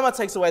the armor,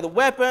 takes away the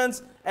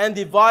weapons, and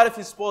divideth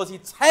his spoils. He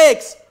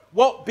takes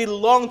what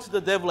belonged to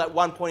the devil at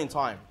one point in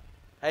time.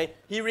 Okay?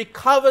 He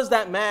recovers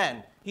that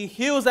man. He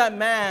heals that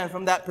man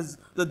from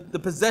the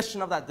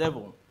possession of that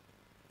devil.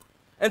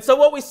 And so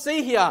what we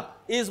see here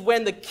is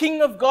when the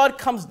kingdom of God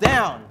comes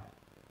down,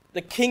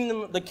 the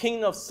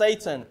kingdom of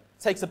Satan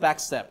takes a back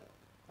step.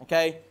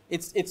 Okay?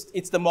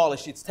 It's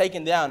demolished. It's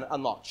taken down a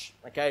notch.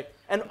 Okay?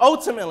 And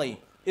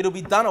ultimately, it'll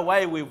be done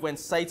away with when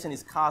Satan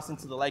is cast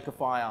into the lake of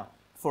fire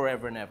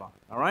forever and ever.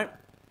 All right?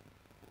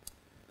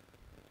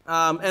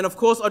 And of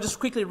course, I'll just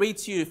quickly read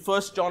to you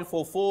 1 John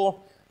 4:4.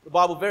 The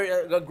Bible,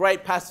 a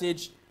great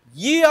passage.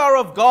 Ye are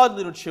of God,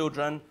 little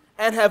children,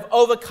 and have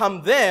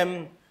overcome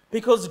them,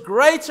 because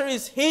greater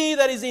is he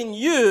that is in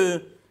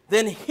you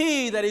than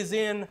he that is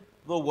in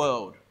the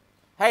world.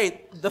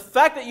 Hey, the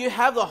fact that you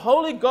have the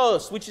Holy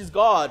Ghost, which is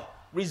God,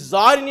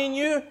 residing in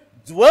you,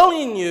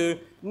 dwelling in you,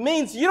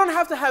 means you don't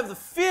have to have the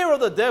fear of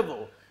the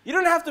devil. You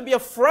don't have to be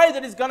afraid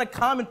that he's going to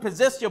come and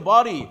possess your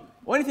body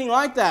or anything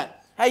like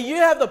that. Hey, you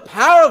have the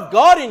power of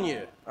God in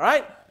you, all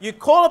right? You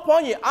call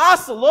upon, you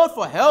ask the Lord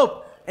for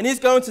help, and he's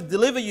going to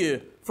deliver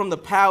you from the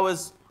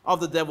powers of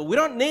the devil. We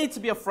don't need to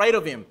be afraid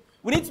of him.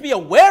 We need to be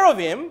aware of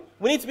him.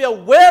 We need to be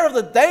aware of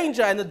the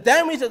danger and the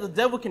damage that the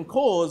devil can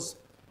cause,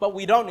 but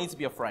we don't need to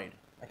be afraid,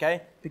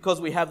 okay?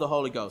 Because we have the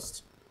Holy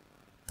Ghost.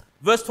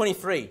 Verse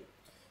 23,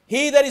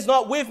 he that is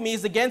not with me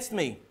is against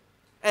me,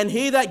 and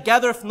he that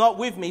gathereth not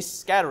with me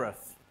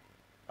scattereth.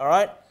 All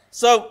right?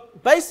 So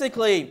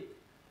basically,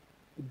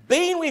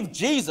 being with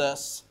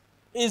Jesus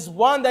is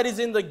one that is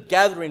in the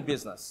gathering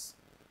business.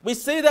 We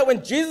see that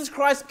when Jesus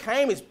Christ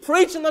came, he's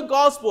preaching the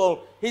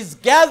gospel, he's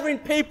gathering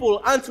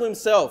people unto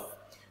himself.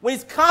 When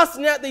he's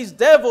casting out these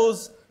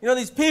devils,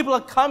 these people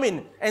are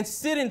coming and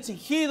sitting to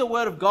hear the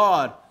word of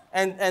God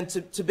and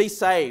to be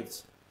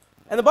saved.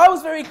 And the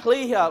Bible's very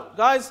clear here,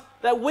 guys,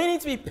 that we need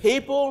to be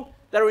people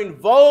that are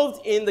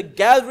involved in the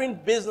gathering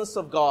business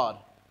of God.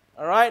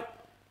 All right?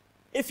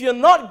 If you're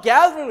not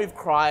gathering with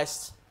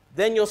Christ,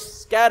 then you're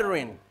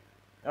scattering.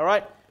 All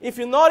right? If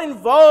you're not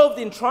involved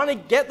in trying to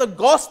get the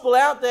gospel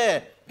out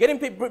there,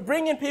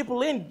 bringing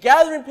people in,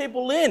 gathering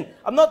people in.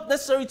 I'm not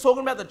necessarily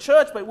talking about the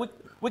church, but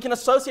we can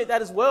associate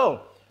that as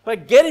well.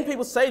 But getting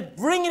people saved,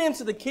 bringing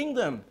into the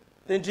kingdom,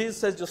 then Jesus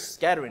says you're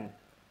scattering.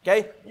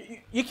 Okay?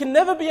 You can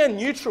never be a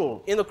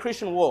neutral in the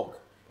Christian walk.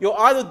 You're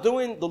either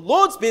doing the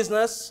Lord's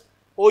business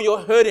or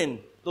you're hurting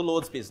the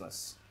Lord's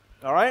business.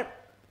 All right?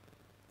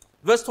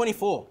 Verse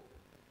 24.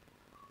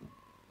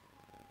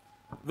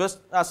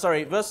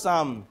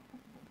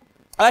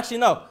 Actually,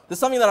 no. There's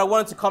something that I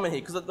wanted to comment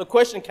here because the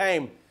question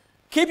came.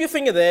 Keep your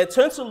finger there.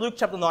 Turn to Luke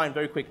chapter 9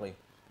 very quickly.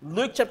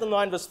 Luke chapter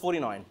 9 verse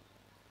 49.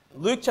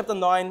 Luke chapter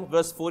 9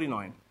 verse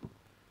 49.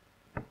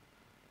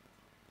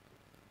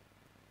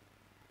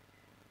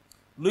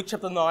 Luke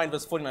chapter 9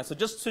 verse 49. So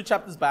just 2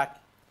 chapters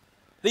back.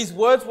 These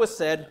words were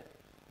said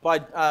by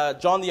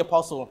John the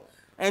Apostle.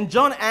 And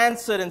John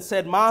answered and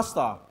said,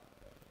 Master,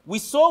 we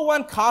saw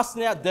one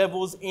casting out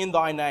devils in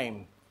thy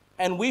name,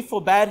 and we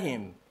forbade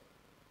him,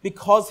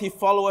 because he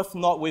followeth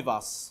not with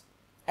us.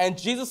 And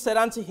Jesus said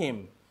unto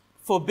him,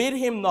 Forbid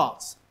him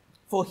not,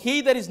 for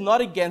he that is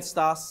not against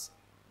us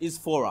is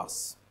for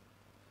us.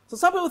 So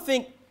some people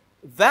think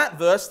that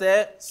verse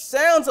there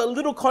sounds a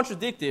little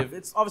contradictory.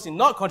 It's obviously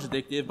not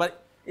contradictory,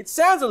 but it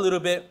sounds a little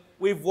bit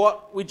with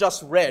what we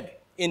just read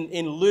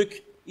in Luke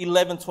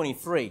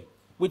 11:23,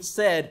 which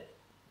said,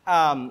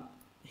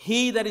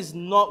 he that is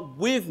not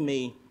with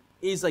me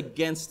is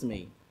against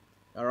me.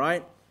 All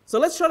right? So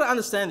let's try to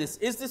understand this.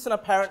 Is this an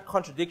apparent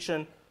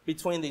contradiction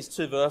between these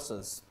two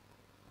verses?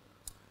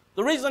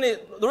 The reason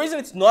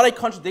it's not a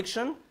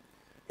contradiction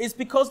is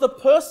because the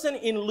person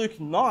in Luke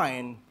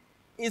 9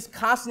 is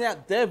casting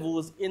out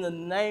devils in the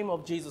name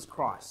of Jesus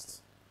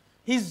Christ.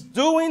 He's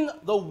doing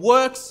the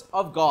works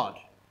of God.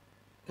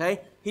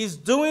 Okay? He's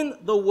doing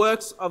the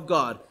works of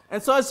God.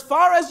 And so as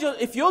far as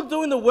if you're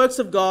doing the works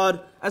of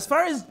God, as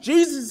far as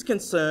Jesus is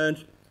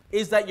concerned,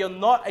 is that you're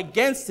not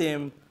against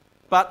him,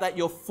 but that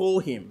you're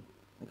for him.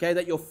 Okay,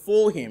 that you're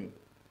for him.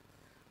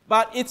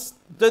 But it's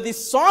the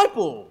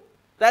disciple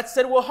that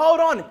said, well, hold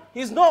on.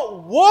 He's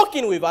not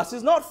walking with us.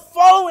 He's not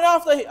following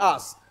after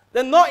us.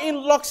 They're not in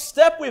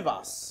lockstep with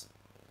us.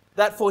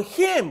 That for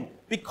him,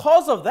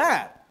 because of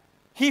that,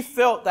 he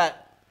felt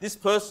that this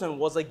person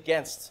was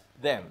against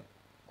them.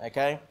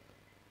 Okay?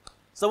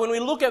 So when we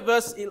look at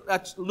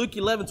Luke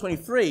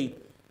 11:23,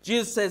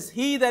 Jesus says,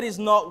 he that is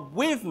not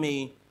with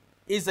me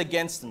is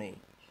against me.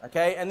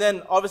 Okay? And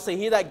then obviously,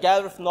 he that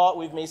gathereth not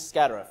with me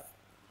scattereth.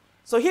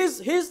 So here's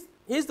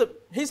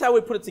how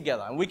we put it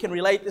together. And we can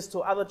relate this to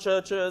other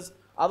churches,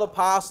 other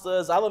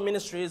pastors, other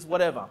ministries,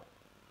 whatever.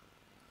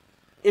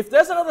 If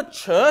there's another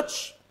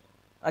church,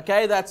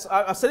 okay,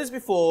 I've said this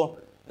before,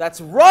 that's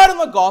right in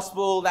the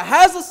gospel, that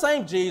has the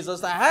same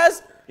Jesus, that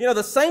has,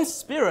 the same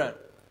spirit,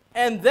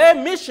 and their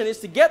mission is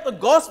to get the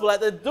gospel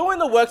out, they're doing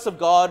the works of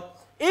God,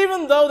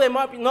 even though they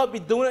might not be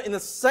doing it in the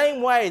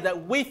same way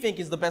that we think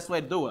is the best way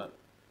to do it.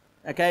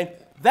 Okay?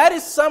 That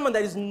is someone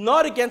that is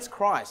not against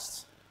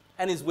Christ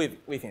and is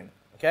with him.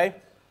 Okay?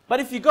 But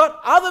if you've got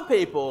other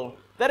people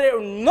that are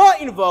not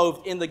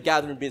involved in the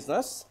gathering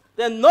business,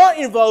 they're not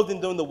involved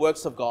in doing the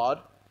works of God,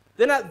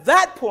 then at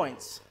that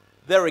point,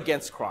 they're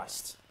against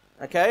Christ.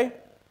 Okay?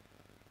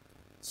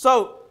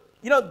 So,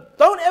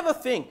 don't ever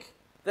think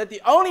that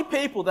the only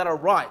people that are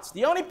right,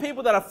 the only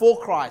people that are for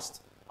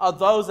Christ are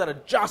those that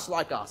are just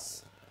like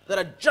us, that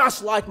are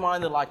just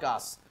like-minded like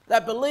us,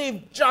 that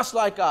believe just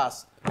like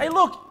us. Hey,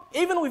 look,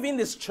 even within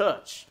this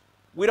church,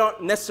 we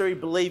don't necessarily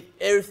believe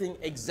everything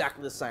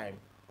exactly the same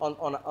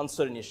on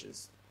certain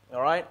issues.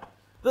 All right?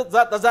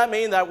 Does that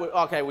mean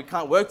that we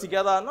can't work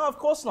together? No, of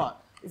course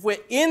not. If we're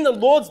in the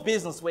Lord's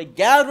business, we're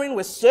gathering,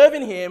 we're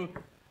serving him,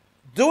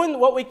 doing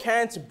what we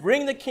can to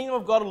bring the kingdom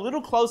of God a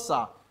little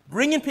closer,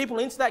 bringing people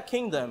into that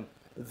kingdom,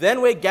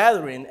 then we're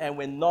gathering and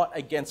we're not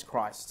against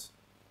Christ.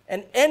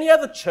 And any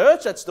other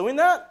church that's doing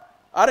that,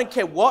 I don't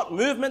care what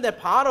movement they're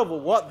part of or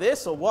what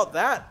this or what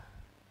that,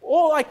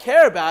 all I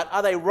care about,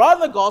 are they right in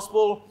the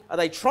gospel? Are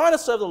they trying to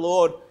serve the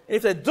Lord? And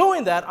if they're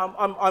doing that,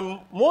 I'm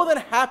more than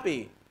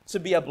happy to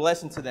be a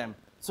blessing to them,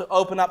 to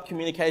open up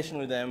communication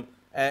with them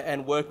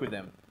and work with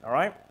them. All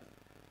right?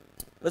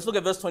 Let's look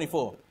at verse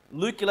 24.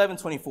 Luke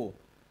 11:24.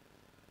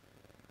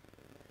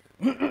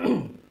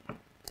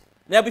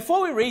 Now,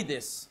 before we read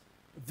this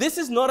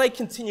is not a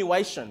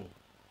continuation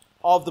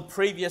of the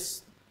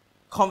previous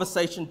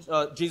conversation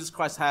Jesus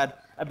Christ had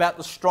about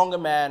the stronger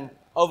man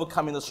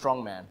overcoming the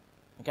strong man.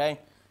 Okay?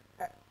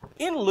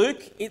 In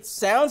Luke, it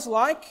sounds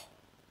like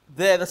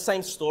they're the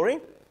same story,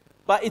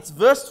 but it's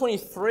verse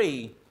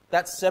 23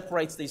 that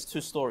separates these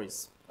two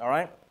stories. All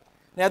right?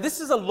 Now, this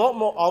is a lot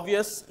more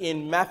obvious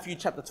in Matthew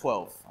chapter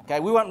 12. Okay?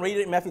 We won't read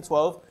it in Matthew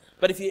 12,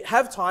 but if you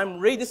have time,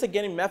 read this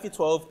again in Matthew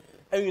 12,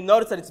 and you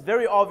notice that it's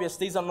very obvious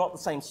these are not the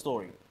same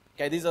story.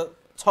 Okay? These are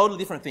totally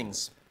different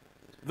things.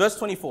 Verse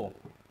 24.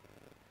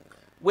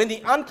 When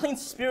the unclean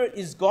spirit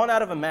is gone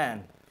out of a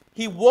man,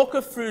 he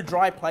walketh through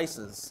dry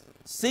places,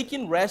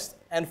 seeking rest,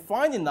 and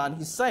finding none,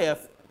 he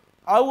saith,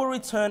 I will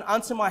return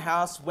unto my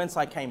house whence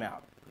I came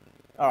out.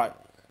 All right.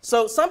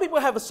 So some people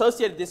have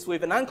associated this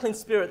with an unclean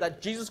spirit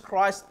that Jesus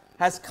Christ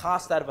has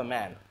cast out of a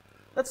man.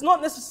 That's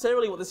not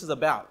necessarily what this is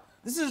about.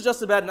 This is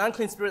just about an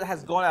unclean spirit that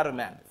has gone out of a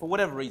man, for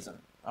whatever reason.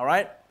 All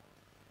right?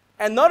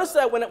 And notice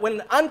that when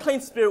an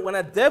unclean spirit, when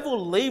a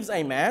devil leaves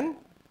a man,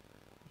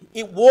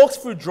 it walks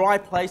through dry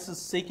places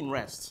seeking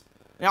rest.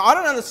 Now, I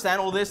don't understand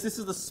all this. This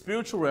is the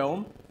spiritual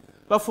realm.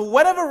 But for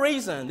whatever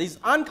reason, these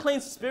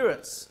unclean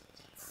spirits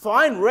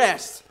find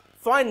rest,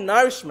 find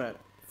nourishment,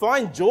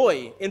 find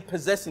joy in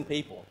possessing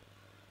people.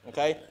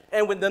 Okay?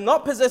 And when they're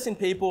not possessing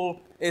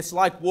people It's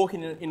like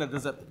walking in a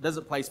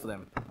desert place for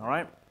them, all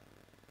right?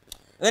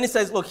 And then he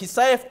says, look, he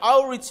saith, I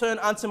will return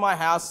unto my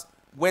house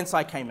whence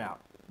I came out.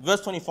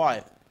 Verse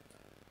 25.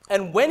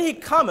 And when he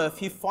cometh,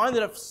 he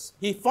findeth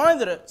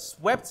it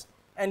swept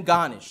and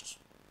garnished.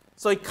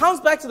 So he comes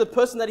back to the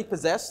person that he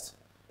possessed,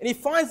 and he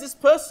finds this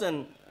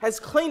person has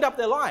cleaned up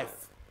their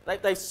life.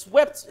 They've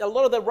swept a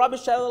lot of the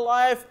rubbish out of their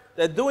life.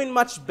 They're doing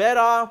much better,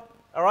 all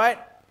right?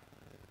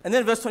 And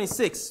then verse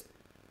 26.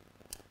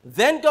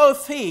 Then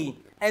goeth he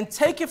and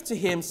taketh to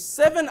him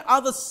 7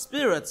 other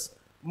spirits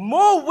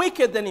more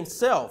wicked than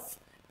himself,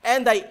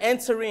 and they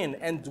enter in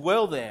and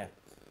dwell there.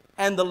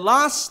 And the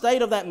last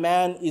state of that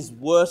man is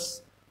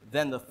worse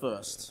than the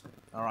first.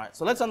 All right,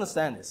 so let's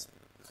understand this.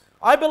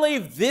 I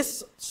believe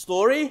this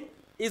story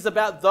is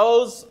about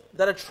those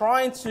that are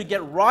trying to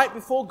get right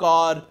before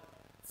God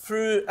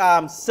through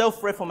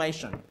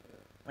self-reformation.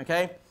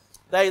 Okay?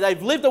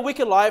 They've lived a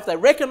wicked life. They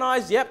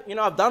recognize, yep,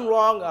 I've done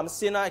wrong. I'm a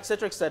sinner,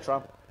 etc.,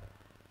 etc.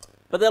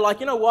 But they're like,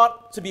 you know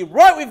what? To be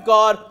right with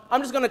God,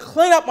 I'm just going to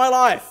clean up my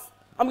life.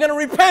 I'm going to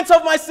repent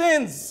of my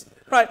sins.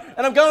 Right?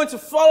 And I'm going to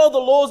follow the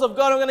laws of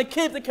God. I'm going to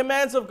keep the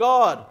commands of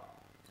God.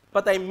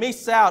 But they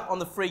miss out on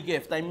the free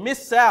gift. They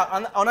miss out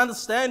on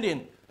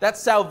understanding that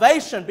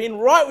salvation, being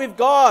right with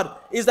God,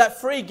 is that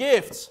free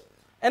gift.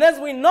 And as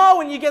we know,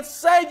 when you get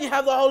saved, you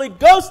have the Holy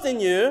Ghost in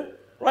you,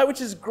 right,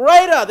 which is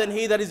greater than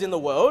he that is in the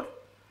world.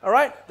 All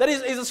right? That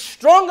is a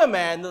stronger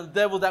man than the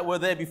devil that were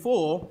there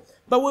before.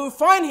 But what we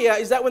find here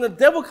is that when the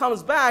devil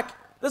comes back,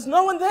 there's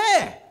no one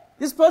there.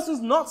 This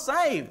person's not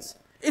saved.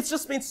 It's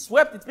just been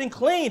swept. It's been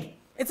cleaned.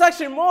 It's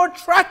actually more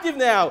attractive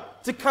now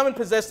to come and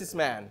possess this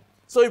man.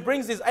 So he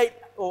brings these 8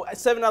 or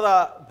 7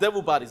 other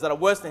devil buddies that are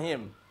worse than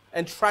him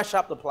and trash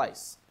up the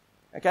place.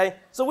 Okay?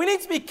 So we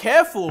need to be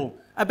careful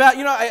about,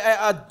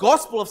 a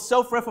gospel of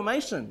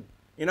self-reformation.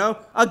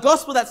 A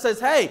gospel that says,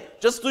 hey,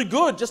 just do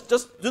good. Just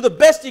do the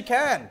best you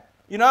can.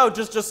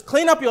 Just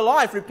clean up your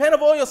life. Repent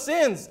of all your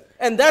sins.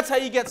 And that's how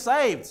you get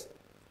saved.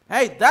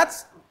 Hey,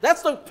 that's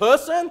the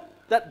person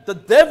that the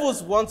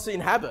devils want to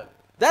inhabit.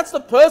 That's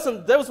the person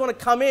the devils want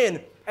to come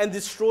in and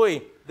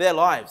destroy their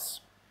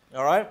lives.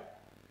 All right?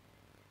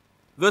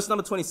 Verse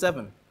number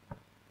 27.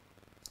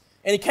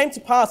 And it came to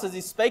pass as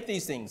he spake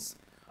these things,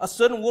 a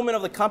certain woman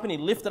of the company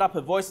lifted up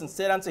her voice and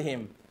said unto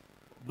him,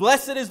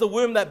 Blessed is the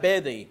womb that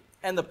bare thee,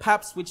 and the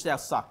paps which thou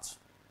sucked.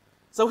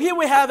 So here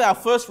we have our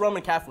first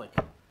Roman Catholic.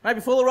 Right?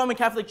 Before the Roman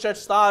Catholic Church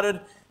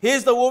started,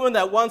 here's the woman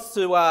that wants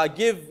to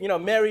give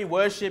Mary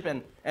worship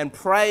and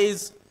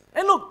praise.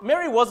 And look,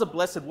 Mary was a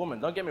blessed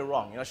woman, don't get me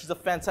wrong. She's a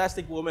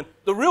fantastic woman.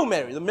 The real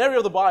Mary, the Mary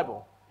of the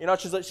Bible.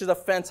 She's a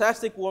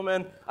fantastic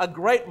woman, a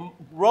great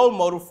role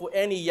model for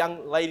any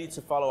young lady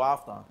to follow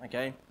after,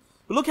 okay?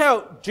 But look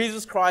how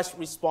Jesus Christ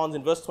responds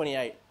in verse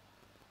 28.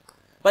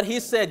 But he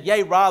said,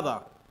 Yea,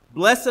 rather,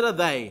 blessed are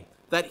they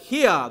that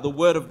hear the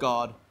word of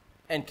God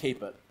and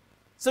keep it.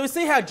 So we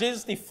see how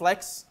Jesus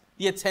deflects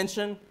the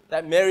attention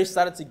that Mary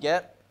started to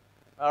get,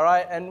 all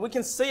right? And we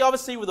can see,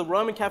 obviously, with the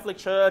Roman Catholic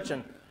Church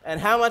and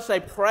how much they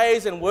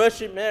praise and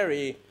worship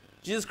Mary,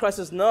 Jesus Christ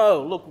says,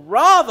 no, look,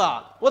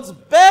 rather, what's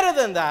better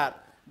than that?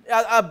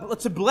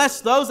 To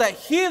bless those that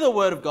hear the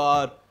word of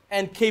God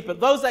and keep it.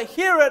 Those that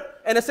hear it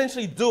and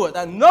essentially do it.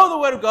 That know the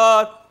word of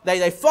God,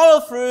 they follow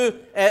through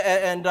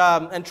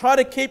and try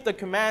to keep the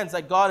commands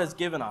that God has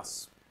given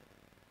us.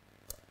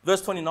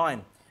 Verse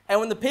 29. And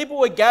when the people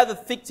were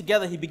gathered thick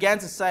together, he began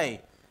to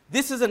say,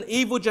 This is an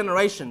evil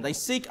generation. They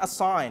seek a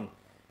sign.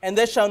 And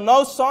there shall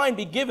no sign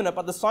be given it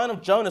but the sign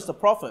of Jonas the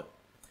prophet.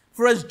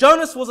 For as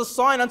Jonas was a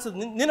sign unto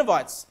the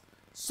Ninevites,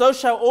 so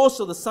shall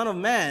also the Son of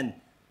Man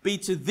be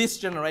to this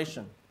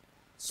generation.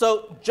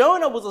 So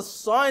Jonah was a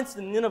sign to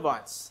the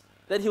Ninevites,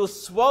 that he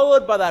was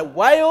swallowed by that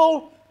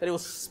whale, that he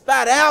was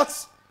spat out,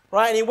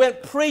 right? And he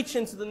went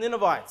preaching to the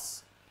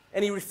Ninevites.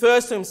 And he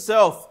refers to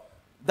himself,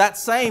 that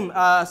same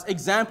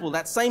example,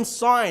 that same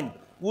sign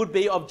would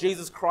be of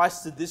Jesus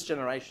Christ to this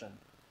generation.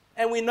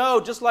 And we know,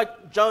 just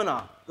like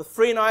Jonah, the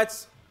 3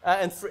 nights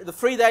the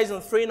 3 days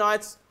and 3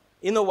 nights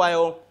in the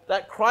whale,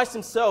 that Christ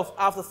himself,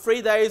 after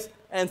 3 days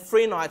and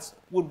 3 nights,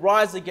 would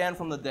rise again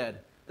from the dead.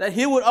 That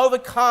he would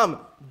overcome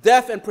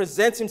death and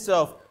present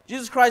himself.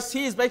 Jesus Christ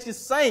here is basically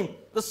saying,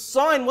 the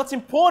sign, what's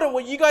important,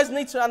 what you guys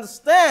need to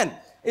understand,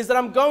 is that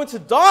I'm going to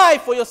die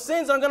for your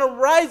sins and I'm going to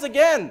rise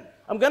again.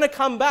 I'm going to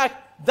come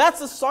back.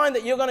 That's the sign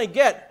that you're going to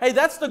get. Hey,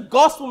 that's the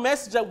gospel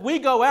message that we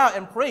go out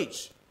and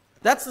preach.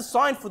 That's the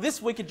sign for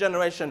this wicked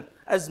generation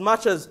as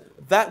much as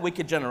that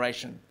wicked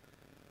generation.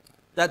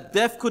 That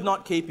death could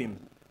not keep him.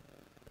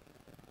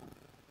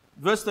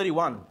 Verse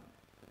 31.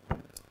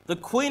 The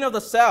queen of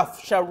the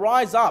south shall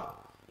rise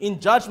up in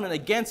judgment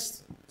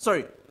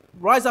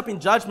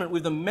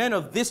with the men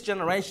of this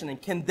generation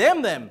and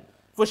condemn them.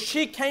 For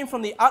she came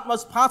from the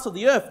utmost parts of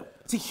the earth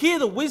to hear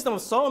the wisdom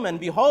of Solomon.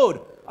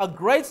 Behold, a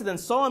greater than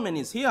Solomon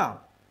is here.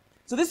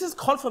 So this is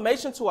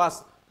confirmation to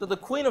us that the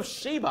Queen of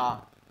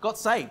Sheba got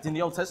saved in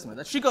the Old Testament.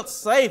 That she got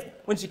saved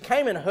when she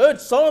came and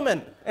heard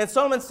Solomon. And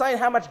Solomon saying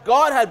how much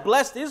God had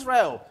blessed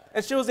Israel.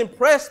 And she was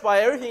impressed by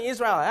everything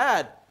Israel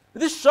had. But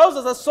this shows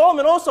us that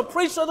Solomon also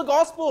preached the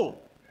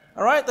gospel.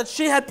 all right, that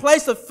she had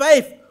placed her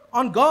faith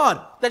on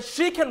God, that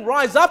she can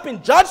rise up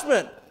in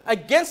judgment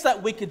against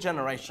that wicked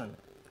generation.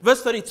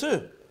 Verse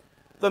 32,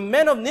 the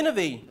men of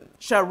Nineveh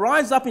shall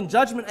rise up in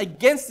judgment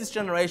against this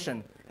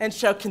generation and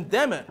shall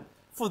condemn it.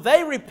 For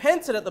they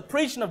repented at the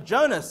preaching of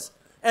Jonas,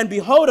 and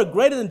behold, a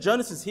greater than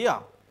Jonas is here.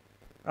 All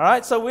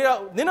right, so we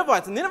are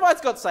Ninevites, and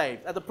Ninevites got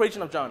saved at the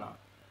preaching of Jonah.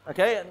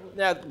 Okay,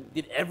 now,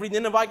 did every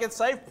Ninevite get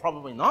saved?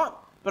 Probably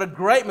not, but a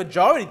great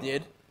majority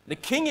did. The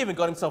king even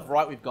got himself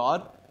right with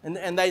God, and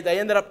they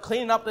ended up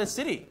cleaning up their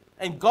city.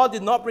 And God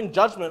did not bring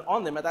judgment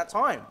on them at that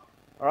time.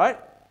 All right?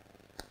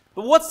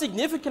 But what's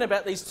significant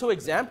about these two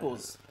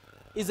examples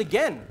is,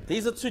 again,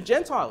 these are two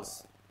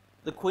Gentiles.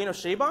 The Queen of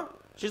Sheba,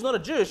 she's not a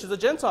Jew, she's a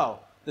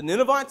Gentile. The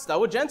Ninevites, they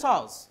were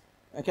Gentiles.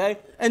 Okay?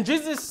 And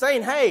Jesus is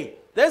saying, hey,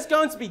 there's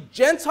going to be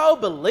Gentile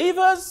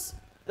believers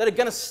that are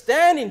going to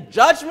stand in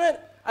judgment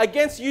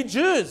against you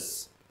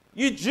Jews.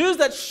 You Jews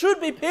that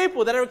should be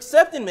people that are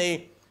accepting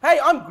me. Hey,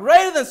 I'm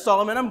greater than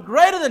Solomon, I'm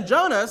greater than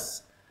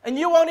Jonas, and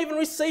you won't even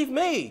receive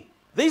me.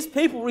 These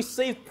people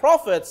received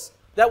prophets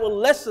that were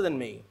lesser than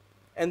me.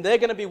 And they're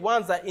going to be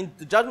ones that in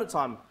the judgment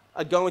time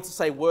are going to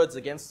say words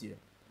against you.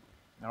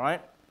 All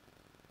right?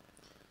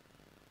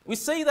 We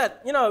see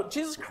that,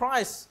 Jesus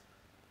Christ,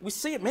 we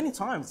see it many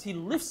times. He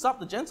lifts up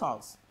the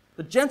Gentiles,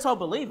 the Gentile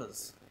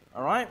believers.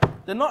 All right?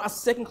 They're not a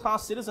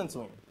second-class citizen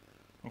to him.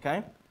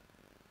 Okay?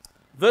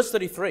 Verse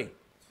 33.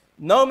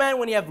 No man,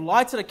 when he have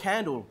lighted a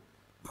candle,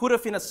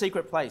 putteth in a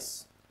secret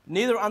place,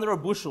 neither under a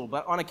bushel,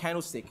 but on a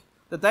candlestick,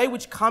 that they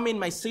which come in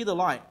may see the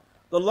light.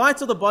 The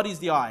light of the body is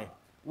the eye.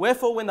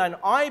 Wherefore, when thine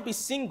eye be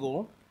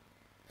single,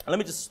 and let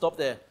me just stop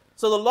there.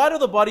 So the light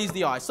of the body is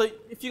the eye. So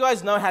if you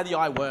guys know how the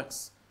eye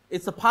works,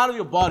 it's the part of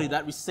your body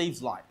that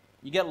receives light.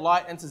 You get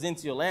light, enters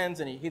into your lens,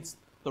 and it hits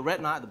the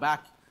retina at the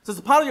back. So it's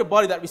the part of your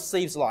body that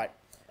receives light.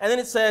 And then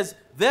it says,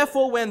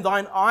 therefore, when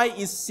thine eye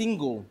is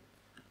single.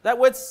 That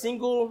word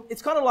single,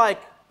 it's kind of like,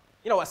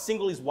 a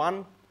single is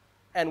one,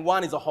 and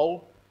one is a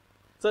whole.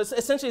 So it's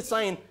essentially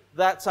saying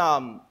that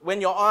when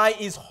your eye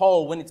is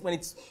whole, when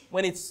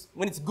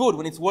it's good,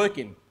 when it's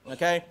working,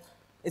 okay?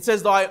 It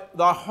says thy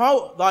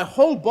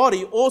whole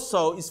body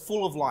also is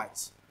full of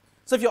light.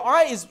 So if your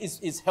eye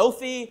is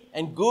healthy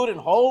and good and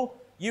whole,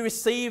 you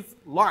receive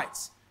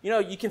light.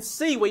 You can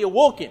see where you're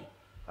walking.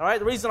 All right.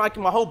 The reason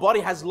my whole body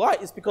has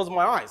light is because of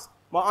my eyes.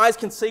 My eyes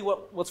can see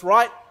what's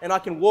right, and I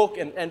can walk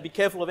and be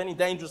careful of any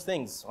dangerous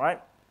things. All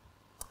right.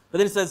 But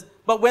then it says,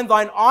 but when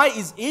thine eye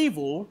is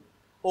evil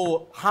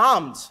or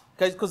harmed,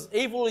 because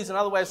evil is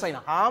another way of saying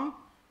harm.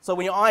 So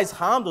when your eye is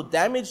harmed or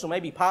damaged or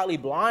maybe partly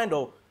blind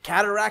or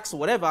cataracts or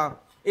whatever,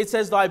 it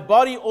says thy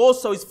body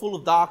also is full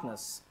of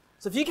darkness.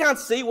 So if you can't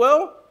see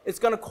well, it's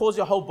going to cause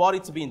your whole body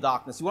to be in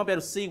darkness. You won't be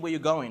able to see where you're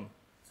going.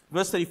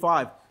 Verse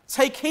 35,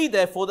 take heed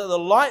therefore that the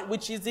light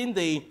which is in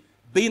thee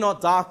be not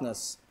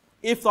darkness.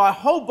 If thy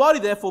whole body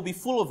therefore be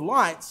full of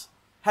light,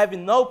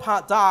 having no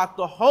part dark,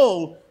 the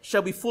whole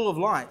shall be full of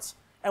light.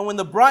 And when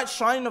the bright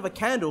shining of a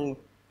candle,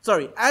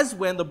 as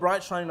when the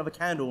bright shining of a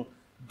candle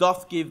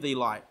doth give thee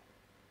light.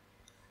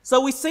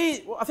 So we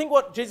see, I think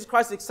what Jesus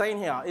Christ is saying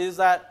here is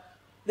that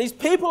these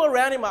people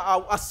around him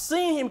are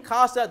seeing him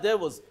cast out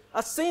devils,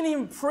 are seeing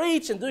him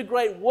preach and do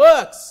great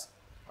works,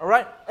 all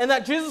right? And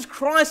that Jesus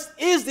Christ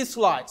is this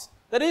light,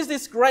 that is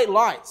this great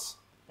light,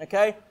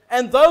 okay?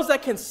 And those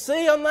that can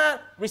see on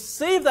that,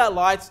 receive that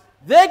light,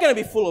 they're going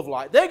to be full of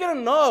light. They're going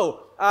to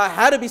know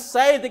how to be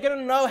saved. They're going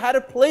to know how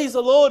to please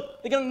the Lord.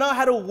 They're going to know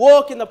how to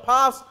walk in the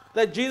paths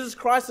that Jesus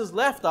Christ has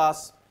left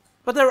us.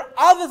 But there are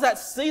others that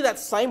see that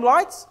same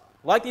light,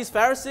 like these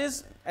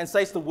Pharisees, and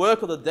say it's the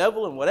work of the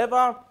devil and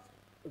whatever.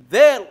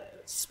 They're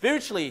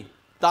spiritually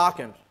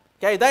darkened.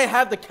 Okay, they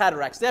have the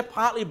cataracts. They're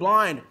partly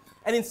blind.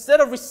 And instead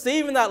of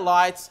receiving that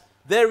light,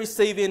 they're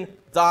receiving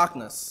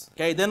darkness.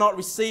 Okay, they're not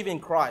receiving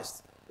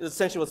Christ. Is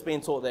essentially what's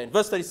being taught there. In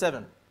verse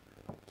 37.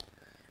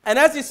 And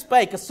as he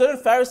spake, a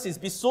certain Pharisees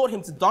besought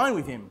him to dine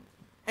with him.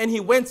 And he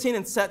went in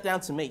and sat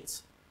down to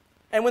meat.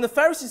 And when the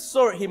Pharisees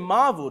saw it, he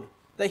marveled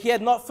that he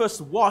had not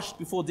first washed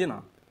before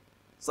dinner.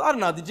 So I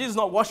don't know, did Jesus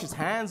not wash his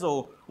hands?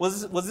 Or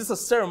was this a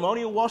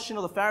ceremonial washing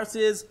of the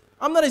Pharisees?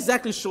 I'm not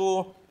exactly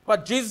sure.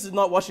 But Jesus did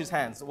not wash his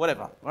hands, or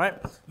whatever, right?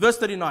 Verse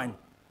 39.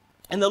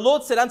 And the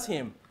Lord said unto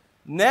him,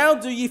 now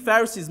do ye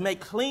Pharisees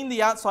make clean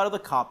the outside of the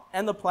cup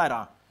and the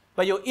platter,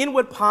 but your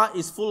inward part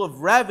is full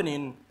of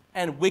ravening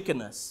and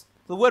wickedness.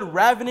 The word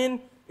ravening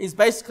is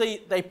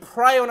basically they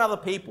prey on other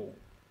people,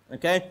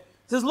 okay? It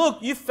says,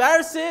 look, you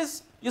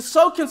Pharisees, you're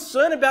so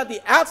concerned about the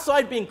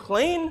outside being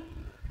clean,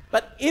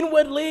 but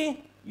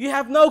inwardly you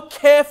have no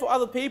care for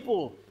other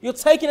people. You're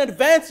taking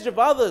advantage of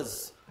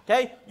others.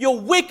 Okay? You're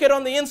wicked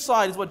on the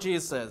inside is what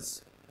Jesus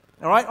says.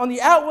 All right? On the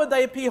outward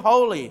they appear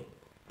holy,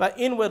 but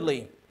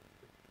inwardly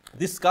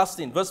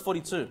disgusting. Verse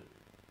 42.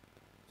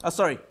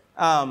 40.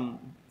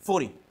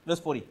 Verse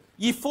 40.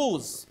 Ye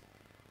fools,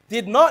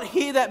 did not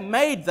he that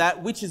made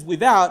that which is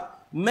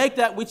without make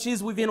that which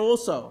is within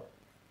also?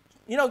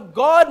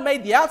 God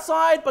made the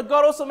outside, but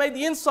God also made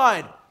the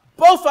inside.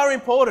 Both are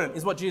important,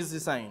 is what Jesus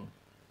is saying.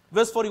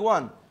 Verse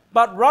 41.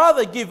 But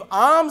rather give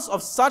alms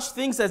of such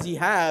things as ye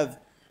have,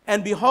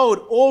 and behold,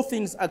 all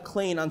things are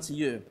clean unto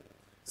you.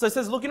 So it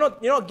says, look,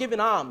 you're not giving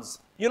alms.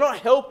 You're not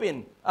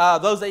helping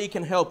those that you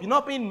can help. You're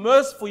not being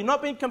merciful. You're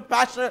not being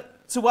compassionate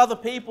to other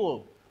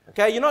people.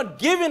 Okay, you're not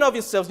giving of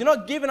yourselves. You're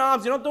not giving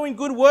alms. You're not doing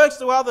good works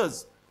to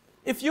others.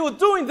 If you were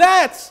doing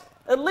that,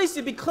 at least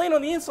you'd be clean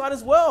on the inside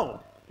as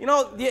well.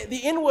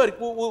 The inward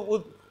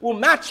will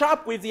match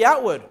up with the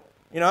outward.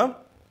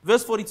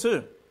 Verse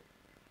 42.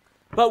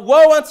 But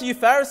woe unto you,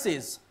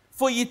 Pharisees,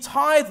 for ye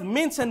tithe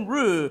mint and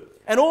rue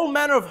and all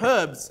manner of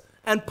herbs,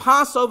 and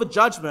pass over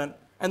judgment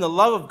and the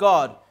love of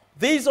God.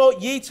 These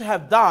ought ye to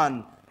have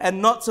done,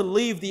 and not to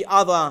leave the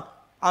other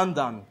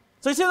undone.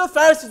 So you see, the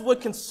Pharisees were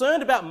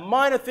concerned about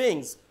minor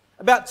things,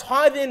 about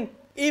tithing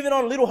even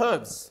on little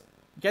herbs.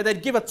 Okay,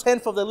 they'd give a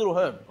tenth of their little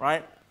herb,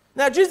 right?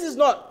 Now, Jesus is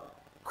not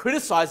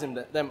criticizing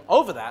them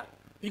over that,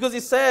 because he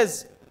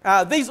says,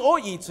 these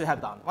ought ye to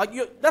have done.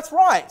 That's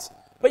right.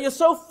 But you're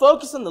so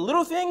focused on the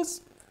little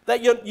things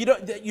that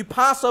you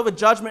pass over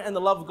judgment and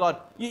the love of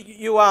God.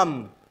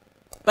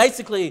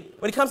 Basically,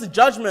 when it comes to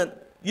judgment,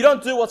 you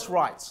don't do what's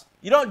right.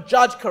 You don't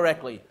judge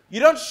correctly. You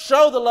don't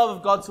show the love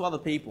of God to other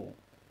people.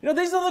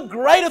 These are the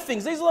greater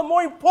things. These are the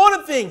more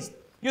important things.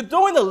 You're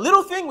doing the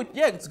little thing, which,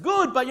 yeah, it's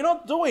good, but you're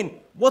not doing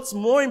what's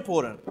more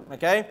important,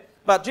 okay?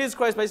 But Jesus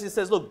Christ basically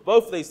says, look,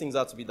 both of these things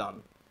are to be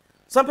done.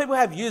 Some people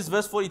have used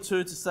verse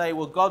 42 to say,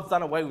 well, God's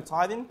done away with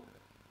tithing.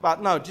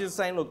 But no, Jesus is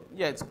saying, look,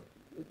 yeah,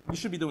 you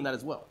should be doing that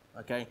as well,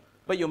 okay?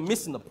 But you're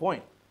missing the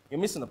point. You're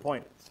missing the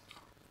point.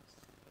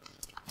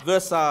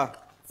 Verse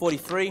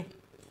 43.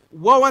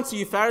 Woe unto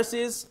you,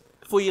 Pharisees,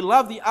 for ye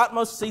love the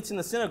utmost seats in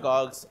the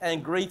synagogues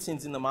and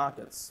greetings in the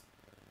markets.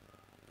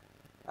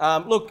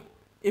 Look,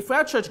 if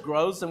our church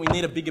grows and we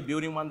need a bigger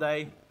building one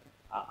day,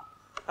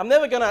 I'm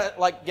never going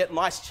to get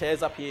nice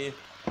chairs up here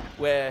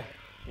where,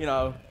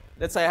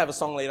 let's say I have a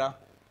song leader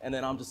and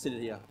then I'm just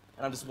sitting here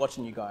and I'm just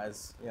watching you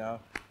guys,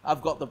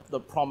 I've got the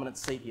prominent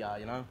seat here,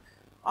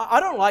 I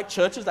don't like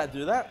churches that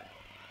do that,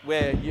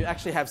 where you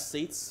actually have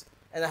seats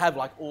and they have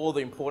all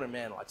the important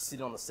men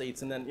sitting on the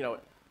seats, and then,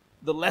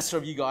 the lesser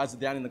of you guys are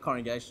down in the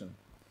congregation.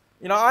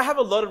 I have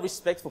a lot of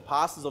respect for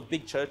pastors of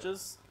big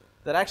churches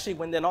that actually,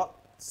 when they're not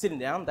sitting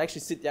down, they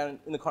actually sit down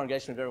in the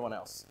congregation with everyone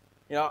else.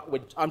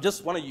 I'm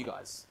just one of you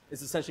guys.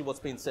 It's essentially what's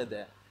being said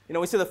there.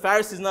 We see the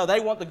Pharisees, no, they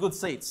want the good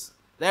seats.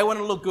 They want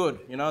to look good.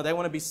 They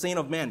want to be seen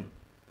of men.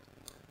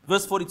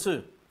 Verse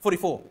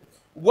 44.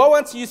 Woe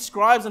unto you,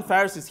 scribes and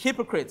Pharisees,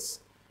 hypocrites!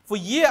 For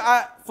ye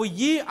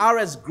are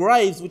as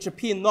graves which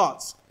appear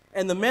not,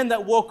 and the men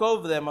that walk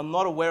over them are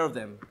not aware of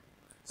them.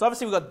 So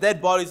obviously we've got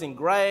dead bodies in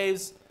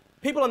graves.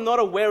 People are not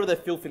aware of their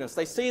filthiness.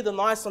 They see the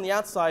nice on the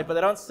outside, but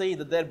they don't see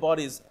the dead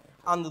bodies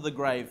under the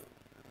grave.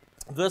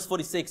 Verse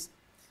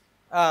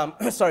 45.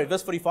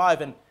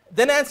 And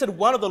then answered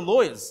one of the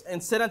lawyers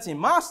and said unto him,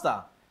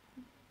 Master,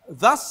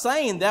 thus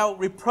saying thou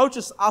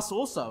reproachest us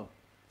also.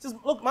 He says,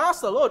 look,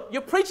 Master, Lord,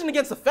 you're preaching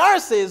against the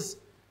Pharisees,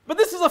 but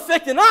this is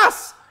affecting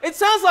us. It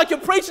sounds like you're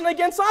preaching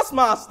against us,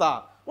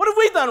 Master. What have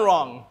we done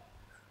wrong?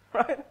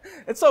 Right?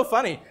 It's so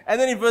funny. And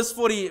then in verse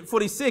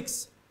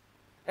 46,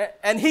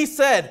 and he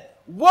said,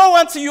 Woe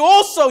unto you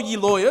also, ye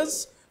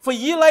lawyers, for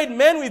ye laid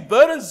men with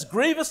burdens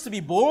grievous to be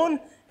borne,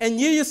 and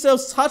ye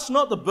yourselves touch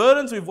not the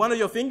burdens with one of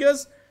your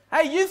fingers.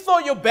 Hey, you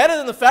thought you're better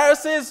than the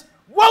Pharisees?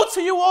 Woe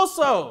to you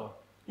also!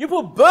 You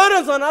put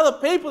burdens on other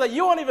people that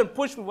you won't even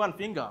push with one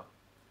finger.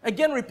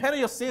 Again, repent of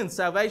your sins,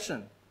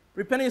 salvation.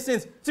 Repent of your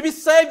sins. To be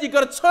saved, you've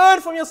got to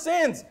turn from your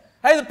sins.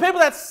 Hey, the people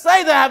that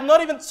say they have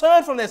not even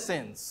turned from their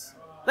sins.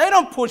 They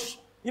don't push,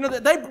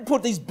 they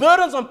put these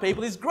burdens on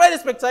people, these great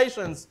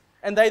expectations,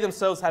 and they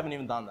themselves haven't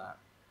even done that.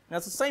 Now,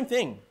 it's the same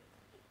thing.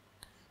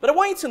 But I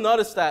want you to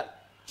notice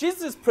that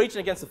Jesus is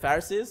preaching against the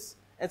Pharisees,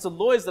 and it's the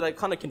lawyers that are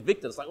kind of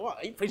convicted. It's like, what,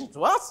 are you preaching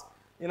to us?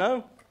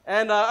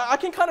 And I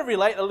can kind of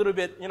relate a little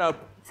bit,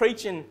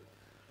 preaching.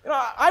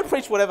 I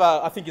preach whatever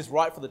I think is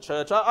right for the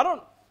church. I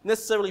don't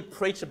necessarily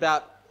preach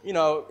about,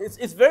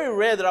 it's very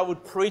rare that I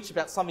would preach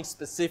about something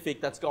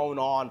specific that's going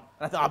on,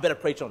 and I thought, I better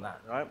preach on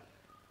that, right?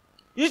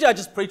 Usually I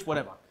just preach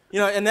whatever.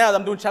 And now that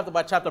I'm doing chapter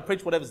by chapter, I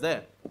preach whatever's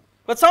there.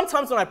 But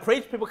sometimes when I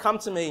preach, people come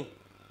to me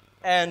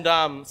and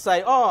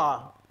say,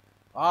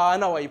 I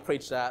know why you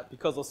preach that,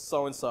 because of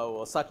so-and-so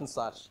or such and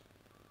such.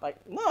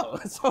 No,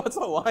 that's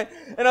not why.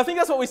 And I think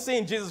that's what we see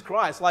in Jesus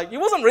Christ. He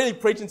wasn't really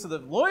preaching to the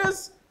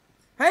lawyers.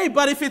 Hey,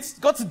 but if it's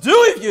got to do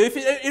with you,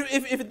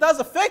 if it does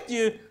affect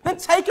you, then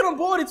take it on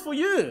board. It's for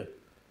you.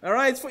 All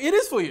right? It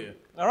is for you.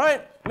 All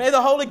right? May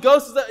the Holy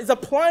Ghost is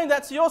applying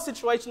that to your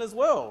situation as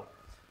well.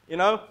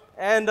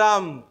 And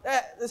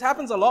this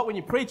happens a lot when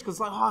you preach, because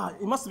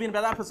it must have been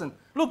about that person.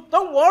 Look,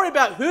 don't worry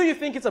about who you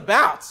think it's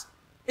about.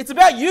 It's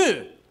about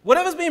you.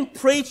 Whatever's being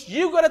preached,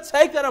 you've got to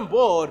take that on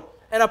board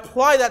and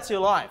apply that to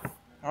your life.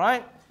 All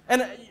right?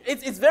 And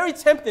it's very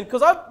tempting,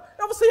 because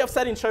I've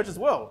sat in church as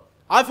well.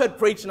 I've heard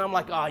preach and I'm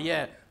like, oh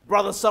yeah,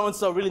 brother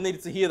so-and-so really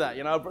needed to hear that.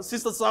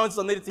 Sister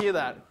so-and-so needed to hear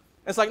that. And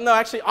it's like, no,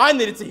 actually I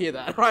needed to hear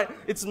that, right?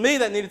 It's me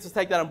that needed to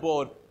take that on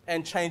board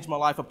and change my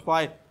life,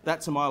 apply that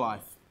to my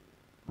life.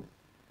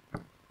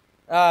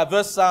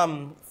 Verse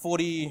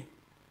 40,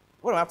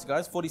 what am I up to,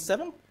 guys?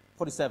 47?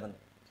 47.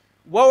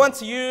 Woe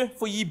unto you,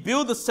 for ye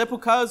build the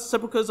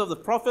sepulchres of the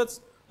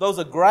prophets, those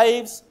are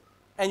graves,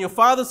 and your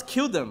fathers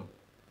killed them.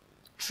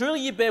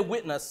 Truly ye bear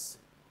witness,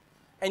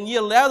 and ye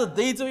allow the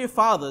deeds of your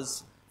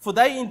fathers, for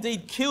they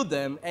indeed killed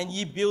them, and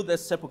ye build their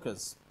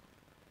sepulchres.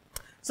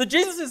 So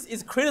Jesus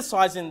is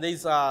criticizing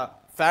these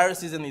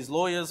Pharisees and these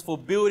lawyers for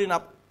building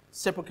up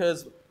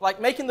sepulchres, like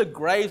making the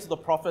graves of the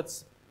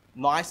prophets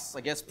nice,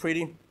 I guess,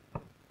 pretty.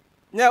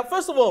 Now,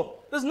 first of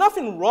all, there's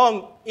nothing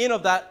wrong in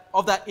of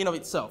that in of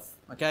itself,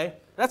 okay?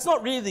 That's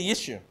not really the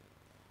issue.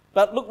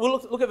 But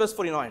look at verse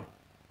 49.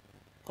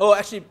 Oh,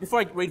 actually, before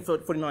I read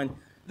 49,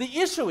 the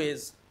issue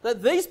is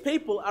that these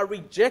people are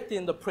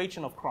rejecting the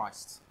preaching of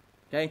Christ,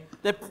 okay?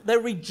 They're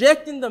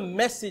rejecting the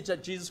message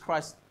that Jesus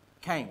Christ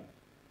came,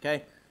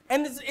 okay?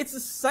 And it's the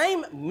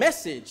same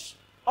message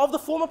of the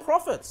former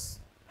prophets.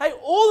 Hey,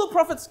 all the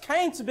prophets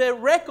came to bear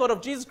record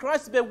of Jesus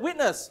Christ, to bear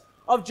witness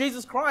of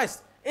Jesus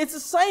Christ. It's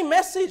the same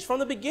message from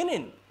the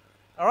beginning,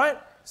 all right?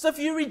 So if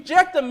you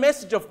reject the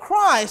message of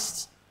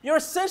Christ, you're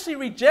essentially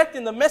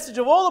rejecting the message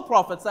of all the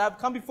prophets that have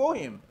come before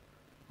him,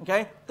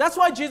 okay? That's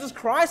why Jesus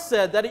Christ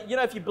said that,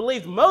 if you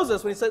believed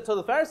Moses when he said to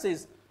the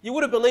Pharisees, you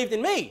would have believed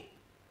in me,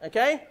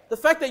 okay? The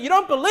fact that you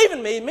don't believe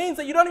in me means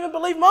that you don't even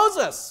believe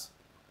Moses,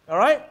 all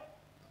right?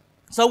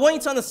 So I want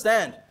you to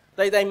understand,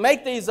 they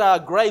make these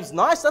graves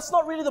nice. That's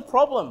not really the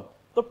problem.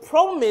 The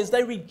problem is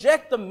they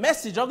reject the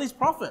message of these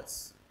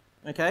prophets,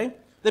 okay?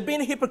 They're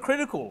being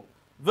hypocritical.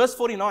 Verse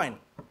 49.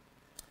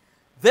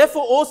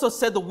 Therefore also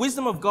said the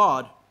wisdom of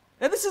God.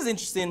 Now this is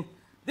interesting.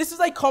 This is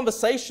a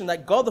conversation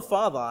that God the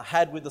Father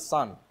had with the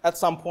Son at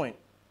some point,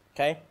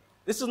 okay?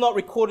 This is not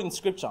recorded in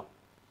Scripture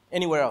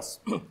anywhere else.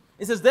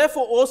 It says,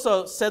 therefore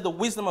also said the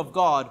wisdom of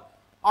God,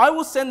 I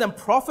will send them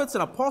prophets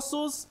and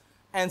apostles,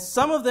 and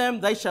some of them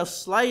they shall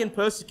slay and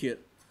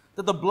persecute,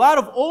 that the blood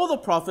of all the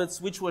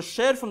prophets which was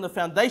shed from the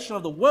foundation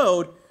of the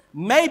world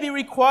may be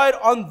required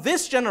on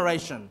this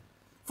generation.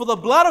 For the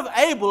blood of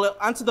Abel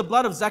unto the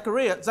blood of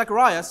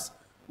Zacharias,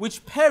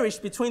 which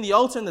perished between the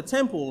altar and the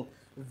temple,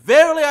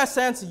 verily I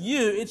say unto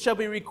you, it shall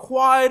be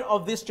required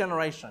of this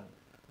generation.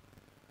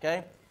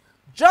 Okay?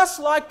 Just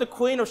like the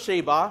Queen of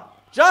Sheba,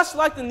 just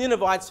like the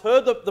Ninevites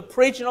heard the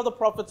preaching of the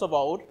prophets of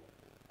old,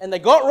 and they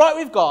got right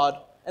with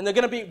God, and they're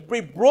going to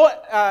be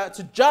brought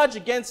to judge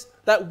against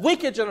that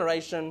wicked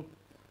generation,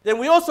 then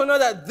we also know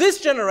that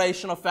this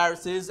generation of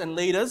Pharisees and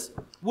leaders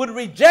would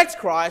reject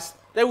Christ.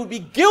 They would be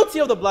guilty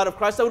of the blood of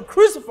Christ. They would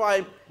crucify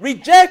him,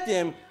 reject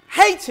him,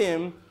 hate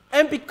him,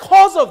 and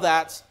because of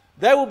that,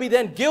 they will be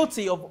then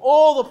guilty of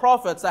all the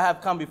prophets that have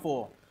come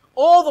before.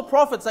 All the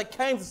prophets that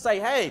came to say,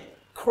 hey,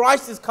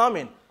 Christ is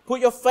coming.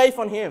 Put your faith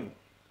on him.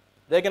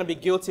 They're going to be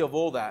guilty of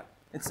all that.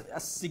 It's a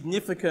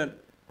significant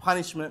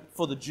punishment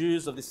for the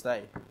Jews of this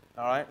day.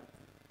 All right?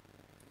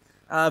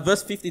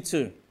 Verse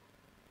 52.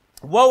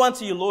 Woe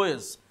unto you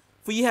lawyers,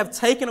 for ye have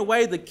taken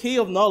away the key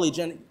of knowledge,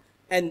 and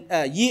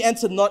ye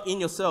entered not in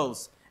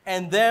yourselves,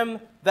 and them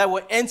that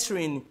were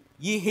entering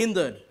ye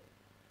hindered.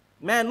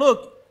 Man,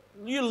 look,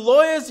 you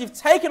lawyers, you've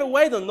taken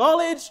away the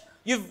knowledge.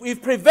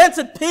 You've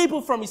prevented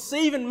people from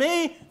receiving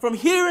me, from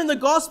hearing the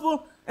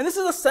gospel. And this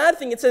is a sad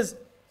thing. It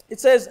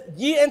says,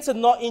 ye entered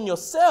not in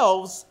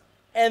yourselves,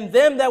 and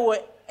them that were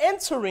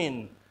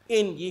entering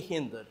in ye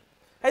hindered.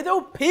 Hey, there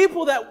were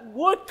people that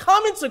were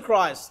coming to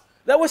Christ,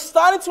 that were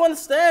starting to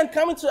understand,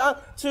 coming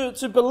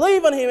to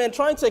believe on him and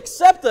trying to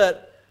accept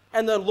it.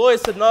 And the lawyer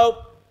said,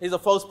 no, he's a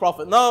false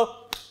prophet. No,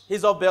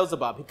 he's of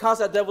Beelzebub. He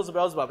casts out devils of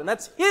Beelzebub. And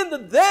that's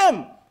hindered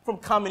them from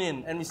coming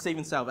in and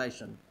receiving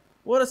salvation.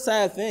 What a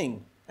sad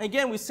thing. And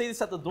again, we see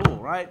this at the door,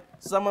 right?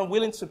 Someone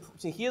willing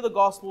to hear the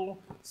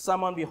gospel,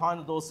 someone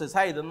behind the door says,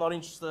 hey, they're not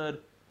interested,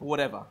 or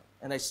whatever.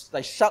 And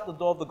they shut the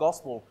door of the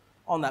gospel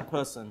on that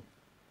person.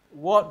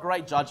 What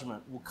great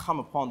judgment will come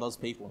upon those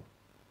people.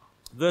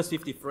 Verse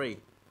 53.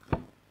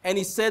 And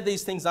he said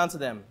these things unto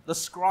them, the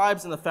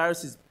scribes and the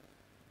Pharisees.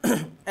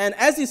 And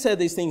as he said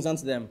these things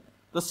unto them,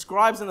 the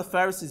scribes and the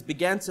Pharisees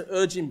began to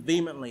urge him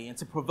vehemently and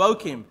to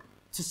provoke him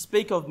to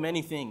speak of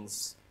many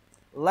things,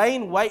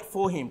 laying wait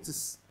for him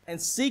and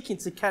seeking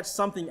to catch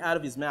something out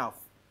of his mouth,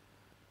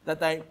 that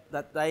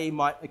they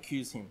might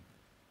accuse him.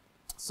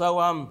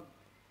 So,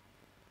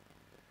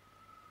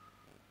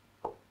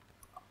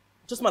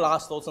 just my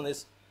last thoughts on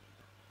this.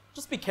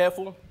 Just be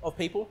careful of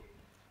people.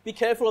 Be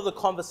careful of the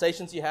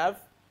conversations you have,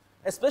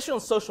 especially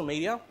on social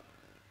media.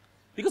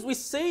 Because we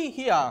see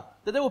here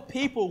that there were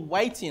people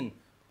waiting,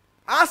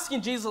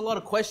 asking Jesus a lot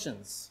of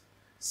questions,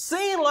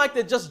 seeming like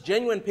they're just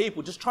genuine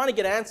people, just trying to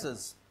get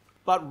answers.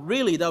 But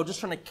really, they were just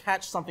trying to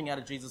catch something out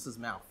of Jesus'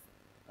 mouth.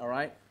 All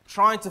right?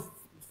 Trying to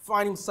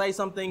find him say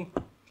something.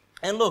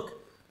 And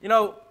look,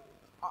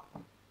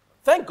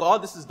 thank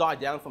God this has died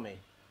down for me.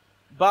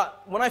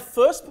 But when I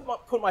first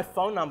put my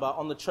phone number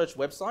on the church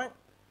website,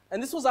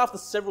 and this was after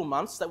several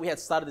months that we had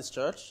started this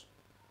church,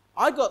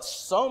 I got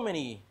so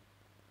many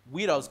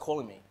weirdos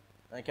calling me,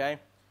 okay?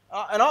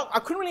 And I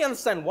couldn't really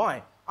understand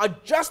why. I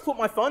just put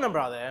my phone number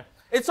out there.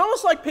 It's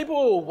almost like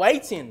people were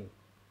waiting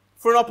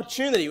for an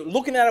opportunity,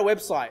 looking at our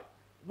website.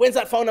 When's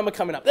that phone number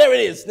coming up? There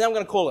it is. Now I'm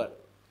going to call it.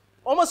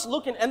 almost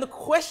looking, and the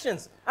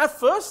questions, at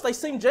first they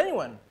seem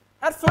genuine.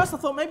 At first I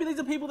thought maybe these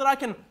are people that I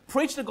can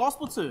preach the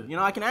gospel to. You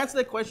know, I can answer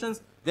their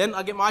questions, then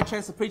I get my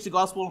chance to preach the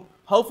gospel,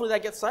 hopefully they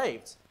get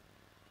saved.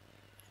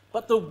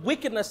 But the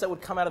wickedness that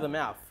would come out of the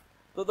mouth,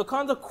 the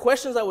kinds of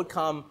questions that would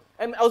come,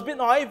 and I was a bit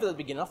naive at the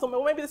beginning. I thought,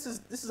 well, maybe this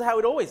is how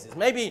it always is.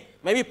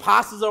 Maybe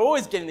pastors are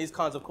always getting these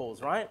kinds of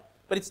calls, right?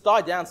 But it's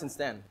died down since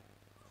then.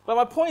 But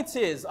my point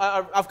is,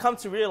 I've come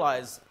to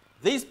realize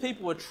these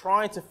people were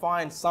trying to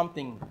find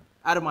something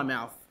out of my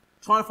mouth,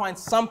 trying to find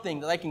something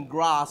that they can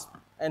grasp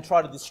and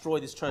try to destroy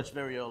this church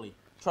very early,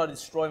 try to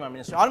destroy my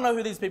ministry. I don't know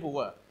who these people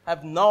were. I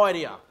have no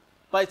idea.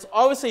 But it's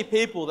obviously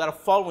people that are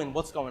following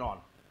what's going on.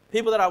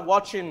 People that are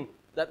watching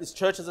that this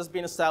church has just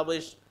been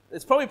established.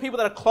 It's probably people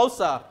that are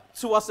closer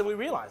to us than we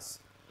realize.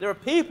 There are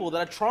people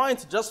that are trying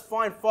to just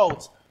find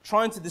fault,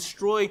 trying to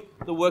destroy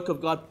the work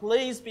of God.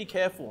 Please be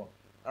careful,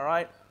 all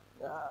right?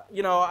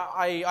 You know,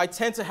 I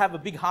tend to have a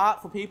big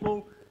heart for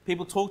people.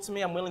 People talk to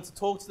me. I'm willing to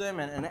talk to them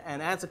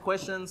and answer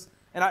questions.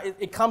 And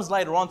it comes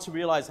later on to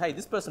realize, hey,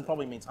 this person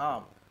probably means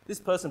harm. This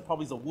person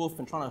probably is a wolf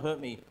and trying to hurt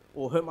me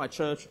or hurt my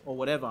church or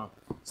whatever.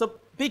 So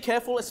be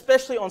careful,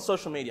 especially on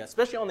social media,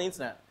 especially on the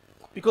internet.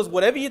 Because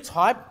whatever you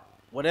type,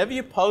 whatever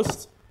you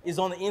post is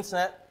on the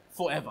internet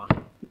forever.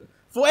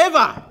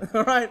 Forever,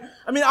 all right?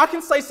 I mean, I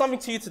can say something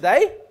to you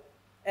today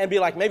and be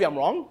like, maybe I'm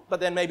wrong, but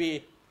then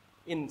maybe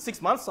in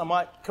 6 months I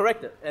might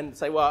correct it and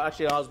say, well,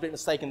 actually I was a bit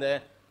mistaken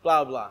there,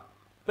 blah, blah.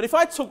 But if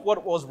I took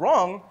what was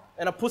wrong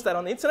and I put that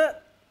on the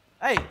internet,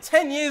 hey,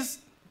 10 years,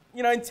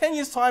 you know, in 10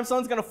 years' time,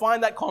 someone's going to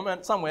find that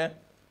comment somewhere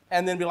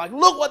and then be like,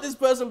 look what this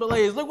person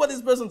believes, look what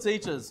this person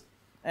teaches.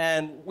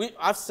 And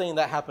I've seen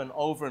that happen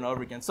over and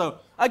over again. So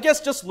I guess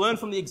just learn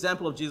from the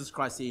example of Jesus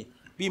Christ here.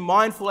 Be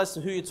mindful as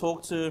to who you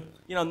talk to.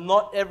 You know,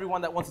 not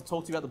everyone that wants to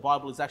talk to you about the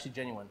Bible is actually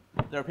genuine.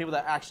 There are people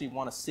that actually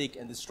want to seek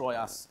and destroy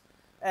us.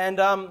 And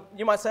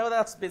you might say, well,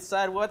 that's a bit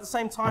sad. Well, at the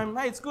same time,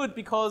 hey, it's good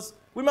because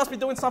we must be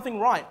doing something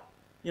right.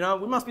 You know,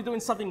 we must be doing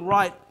something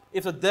right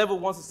if the devil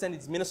wants to send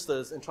his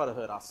ministers and try to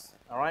hurt us.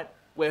 All right?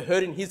 We're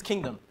hurting his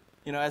kingdom,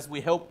 you know, as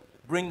we help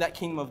bring that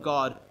kingdom of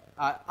God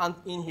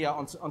in here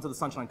onto the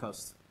Sunshine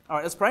Coast. All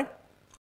right, let's pray.